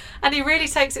 And he really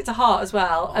takes it to heart as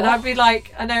well. And I'd be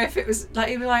like, I know if it was like,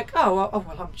 he'd be like, oh,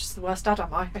 well, I'm just the worst dad,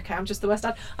 am I? Okay, I'm just the worst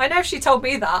dad. I know if she told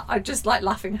me that, I'd just like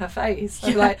laugh in her face.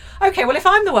 I'd be like, okay, well, if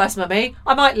I'm the worst mummy,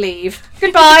 I might leave.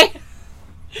 Goodbye.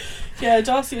 Yeah,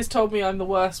 Darcy has told me I'm the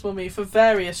worst mummy for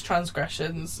various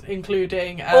transgressions,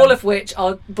 including... all of which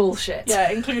are bullshit.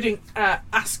 Yeah, including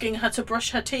asking her to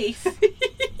brush her teeth.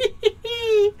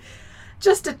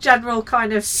 Just a general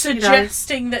kind of...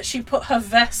 Suggesting that she put her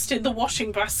vest in the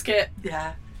washing basket.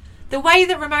 Yeah. The way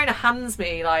that Ramona hands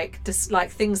me, like, just like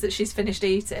things that she's finished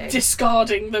eating.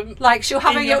 Discarding them. Like, she'll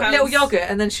have a little yogurt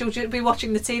and then she'll be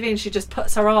watching the TV and she just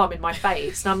puts her arm in my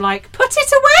face. And I'm like, put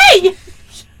it away!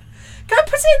 Go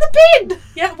put it in the bin!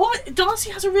 Yeah, what?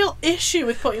 Darcy has a real issue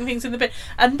with putting things in the bin.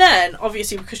 And then,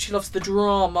 obviously, because she loves the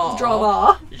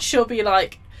drama, she'll be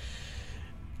like,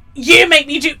 you make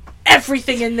me do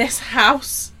everything in this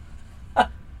house.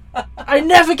 I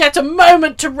never get a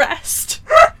moment to rest.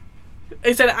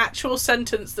 It's an actual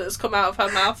sentence that has come out of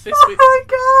her mouth this week. Oh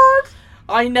my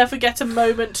god! I never get a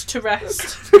moment to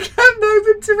rest. A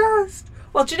moment to rest.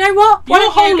 Well, do you know what?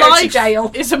 Your whole life to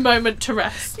jail is a moment to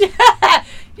rest.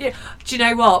 Yeah. Do you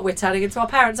know what? We're turning into our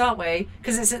parents, aren't we?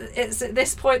 Because it's at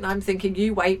this point that I'm thinking,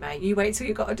 you wait, mate. You wait till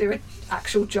you've got to do an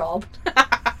actual job.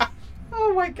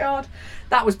 Oh my god,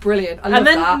 that was brilliant. I love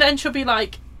that. And then she'll be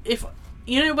like, if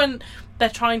you know when they're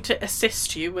trying to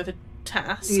assist you with a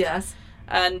task, yes,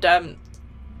 and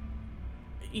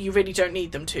you really don't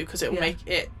need them to because it will make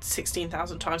it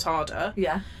 16,000 times harder.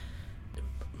 Yeah.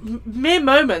 Mere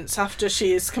moments after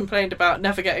she has complained about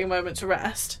never getting a moment to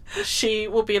rest, she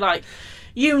will be like,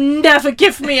 you never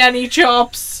give me any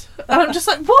jobs. And I'm just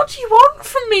like, what do you want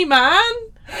from me, man?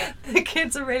 The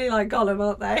kids are really like Gollum,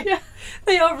 aren't they? Yeah.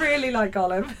 They are really like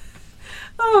Gollum.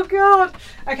 Oh god.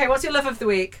 Okay, what's your love of the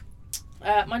week?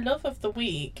 My love of the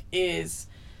week is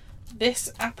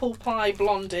this apple pie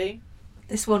blondie.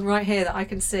 This one right here that I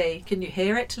can see. Can you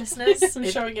hear it, listeners? I'm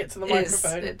showing it to the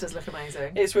microphone. It does look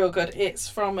amazing. It's real good. It's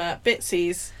from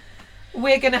Bitsy's.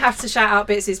 We're going to have to shout out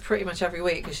Bitsy's pretty much every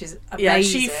week because she's amazing. Yeah,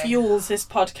 she fuels this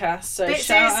podcast, so Bitsy's,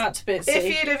 shout out to Bitsy. If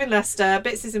you live in Leicester,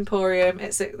 Bitsy's Emporium,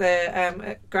 it's at the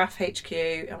at Graph HQ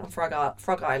on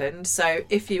Frog Island. So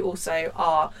if you also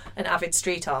are an avid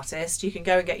street artist, you can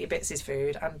go and get your Bitsy's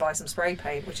food and buy some spray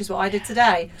paint, which is what I did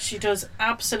today. She does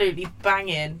absolutely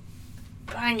banging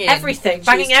banging everything,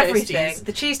 banging cheese everything. toasties.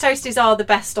 The cheese toasties are the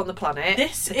best on the planet.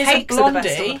 This the is a cakes are the best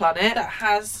on blondie the planet. that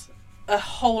has a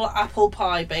whole apple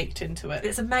pie baked into it.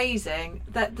 It's amazing.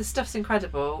 The stuff's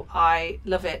incredible. I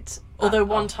love it. Although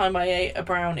one time I ate a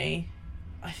brownie,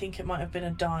 I think it might have been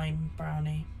a dime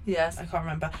brownie. Yes. I can't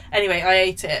remember. Anyway, I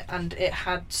ate it and it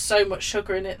had so much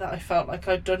sugar in it that I felt like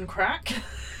I'd done crack.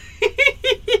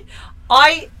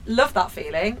 I love that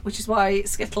feeling, which is why I eat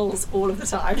Skittles all of the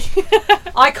time.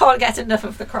 I can't get enough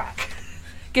of the crack.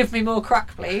 Give me more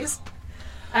crack, please.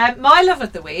 My love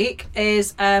of the week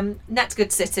is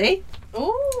Netgood City.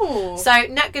 Ooh. So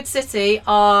Netgood City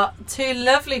are two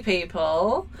lovely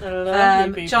people,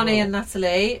 Johnny and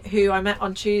Natalie, who I met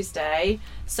on Tuesday.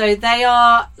 So they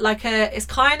are like it's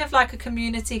kind of like a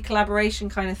community collaboration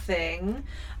kind of thing,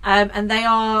 and they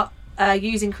are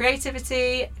using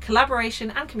creativity,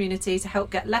 collaboration and community to help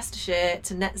get Leicestershire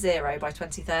to net zero by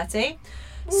 2030.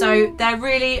 Ooh. So they're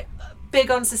really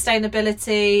big on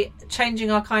sustainability,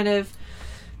 changing our kind of,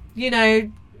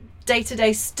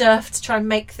 day-to-day stuff to try and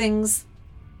make things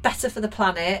better for the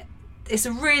planet. It's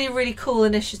a really, really cool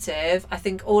initiative. I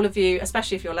think all of you,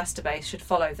 especially if you're Leicester based, should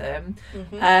follow them.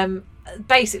 Mm-hmm.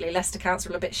 Basically, Leicester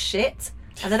Council are a bit shit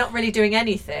and they're not really doing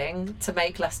anything to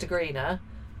make Leicester greener.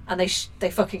 And they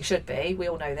fucking should be. We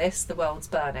all know this. The world's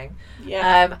burning.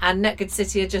 Yeah. And Netgood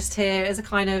City are just here as a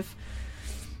kind of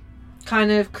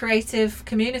creative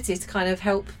community to kind of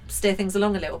help steer things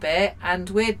along a little bit. And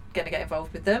we're going to get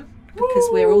involved with them because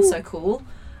we're also cool.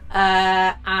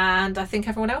 And I think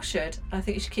everyone else should. I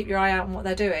think you should keep your eye out on what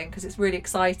they're doing because it's really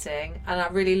exciting. And I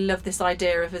really love this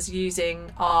idea of us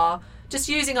using our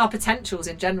potentials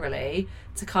in generally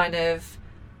to kind of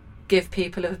give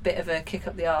people a bit of a kick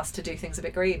up the arse to do things a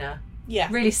bit greener. Yeah.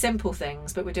 Really simple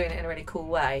things, but we're doing it in a really cool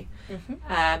way.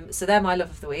 Mm-hmm. So they're my love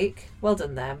of the week. Well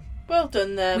done them. Well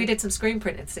done them. We did some screen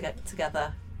printing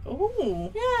together.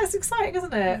 Ooh. Yeah, it's exciting,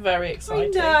 isn't it? Very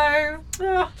exciting. I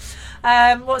know.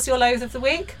 Oh. What's your loathe of the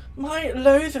week? My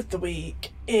loathe of the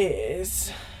week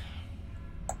is...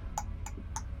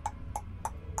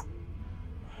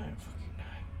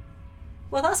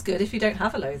 Well, that's good if you don't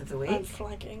have a loathe of the week. I'm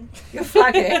flagging. You're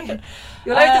flagging.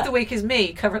 Your loathe of the week is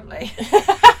me, currently.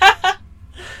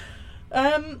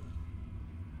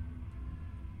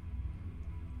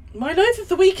 My loathe of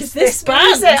the week is this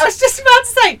band. Music. I was just about to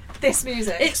say, this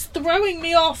music. It's throwing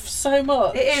me off so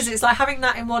much. It is. It's like having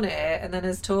that in one ear and then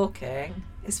us talking.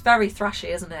 It's very thrashy,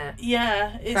 isn't it?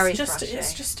 Yeah, very it's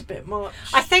thrashy. just a bit much.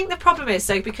 I think the problem is,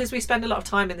 so because we spend a lot of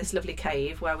time in this lovely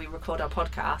cave where we record our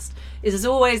podcast, is there's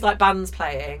always like bands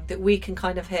playing that we can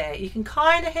kind of hear. You can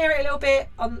kind of hear it a little bit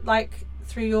on like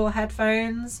through your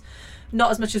headphones,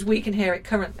 not as much as we can hear it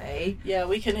currently. Yeah,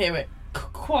 we can hear it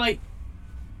quite.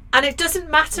 And it doesn't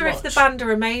matter much. if the band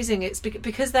are amazing. It's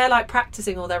because they're like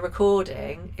practicing or they're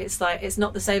recording. It's like it's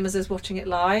not the same as us watching it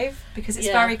live because it's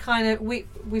very kind of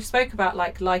we've spoke about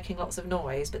like liking lots of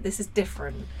noise, but this is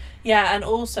different. Yeah, and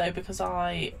also because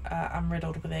I am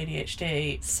riddled with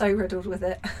ADHD. So riddled with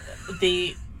it.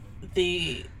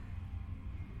 The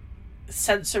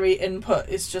sensory input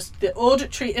is just the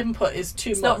auditory input is too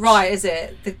much. It's not right, is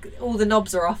it? All the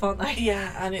knobs are off, aren't they?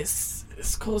 Yeah, and it's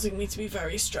causing me to be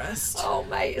very stressed. Oh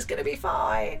mate, it's going to be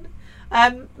fine.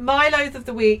 My loathe of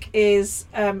the week is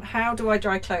how do I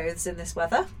dry clothes in this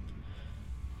weather?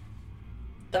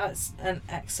 That's an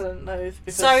excellent loathe.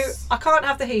 Because... So I can't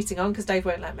have the heating on because Dave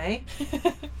won't let me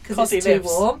because it's too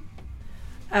warm.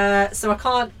 So I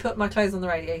can't put my clothes on the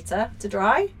radiator to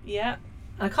dry. Yeah.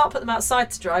 And I can't put them outside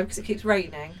to dry because it keeps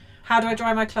raining. How do I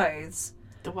dry my clothes?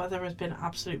 The weather has been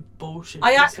absolute bullshit.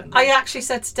 I actually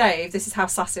said to Dave, this is how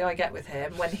sassy I get with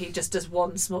him when he just does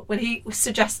when he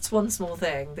suggests one small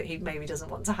thing that he maybe doesn't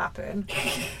want to happen,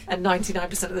 and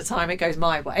 99% of the time it goes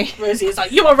my way. Rosie is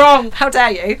like, you are wrong. How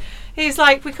dare you? He's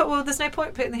like, well, there's no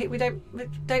point putting the heat. We don't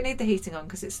need the heating on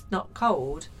because it's not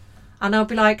cold. And I'll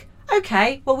be like,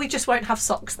 okay, well we just won't have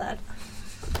socks then.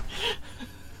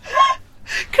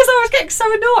 Because I was getting so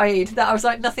annoyed that I was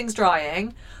like, nothing's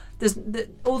drying.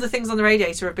 All the things on the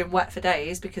radiator have been wet for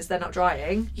days because they're not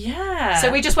drying. Yeah.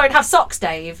 So we just won't have socks,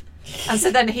 Dave. And so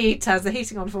then he turns the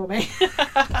heating on for me.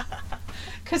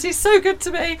 Because he's so good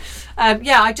to me.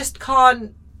 I just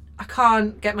can't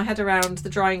get my head around the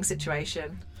drying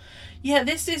situation. Yeah,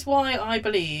 this is why I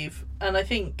believe, and I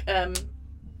think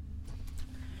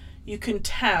you can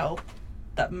tell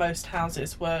that most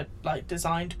houses were like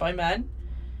designed by men.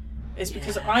 Is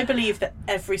because I believe that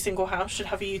every single house should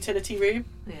have a utility room.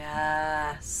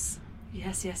 Yes.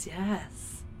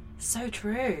 So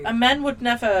true. And men would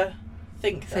never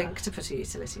think to put a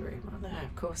utility room on. No,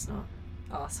 of course not.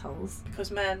 Arseholes.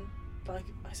 Because men, like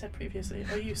I said previously,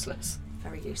 are useless.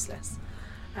 Very useless.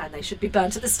 and they should be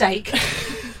burnt at the stake.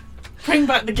 Bring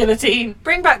back the guillotine.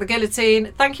 Bring back the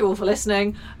guillotine. Thank you all for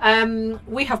listening.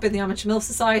 We have been the Amateur MILF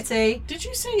Society. Did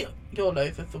you say your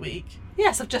loath of the week?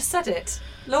 Yes, I've just said it.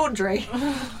 Laundry.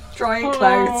 Drying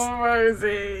clothes. Oh,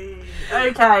 Rosie.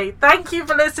 Okay, thank you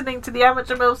for listening to the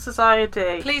Amateur MILF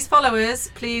Society. Please follow us.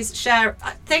 Please share.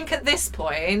 I think at this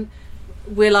point,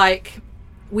 we're like,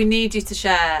 we need you to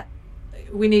share.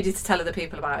 We need you to tell other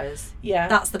people about us. Yeah.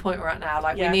 That's the point we're at now.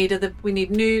 Like, Yeah. we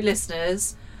need new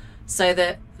listeners so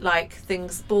that, like,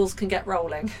 balls can get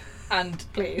rolling. And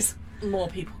Please. more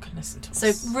people can listen to So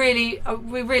us. really,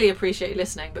 we really appreciate you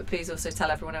listening, but please also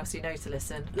tell everyone else you know to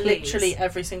listen. Please. Literally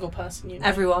every single person you know.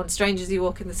 Everyone, strangers you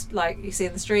walk in the like you see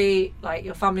in the street, like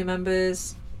your family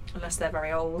members, unless they're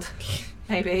very old,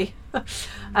 maybe.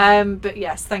 But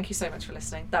yes, thank you so much for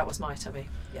listening. That was my tummy.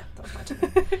 Yeah, that was my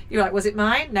tummy. You're like, was it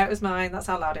mine? No, it was mine. That's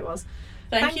how loud it was.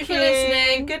 Thank you for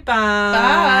listening. Goodbye.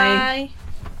 Bye.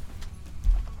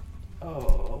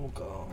 Oh, God.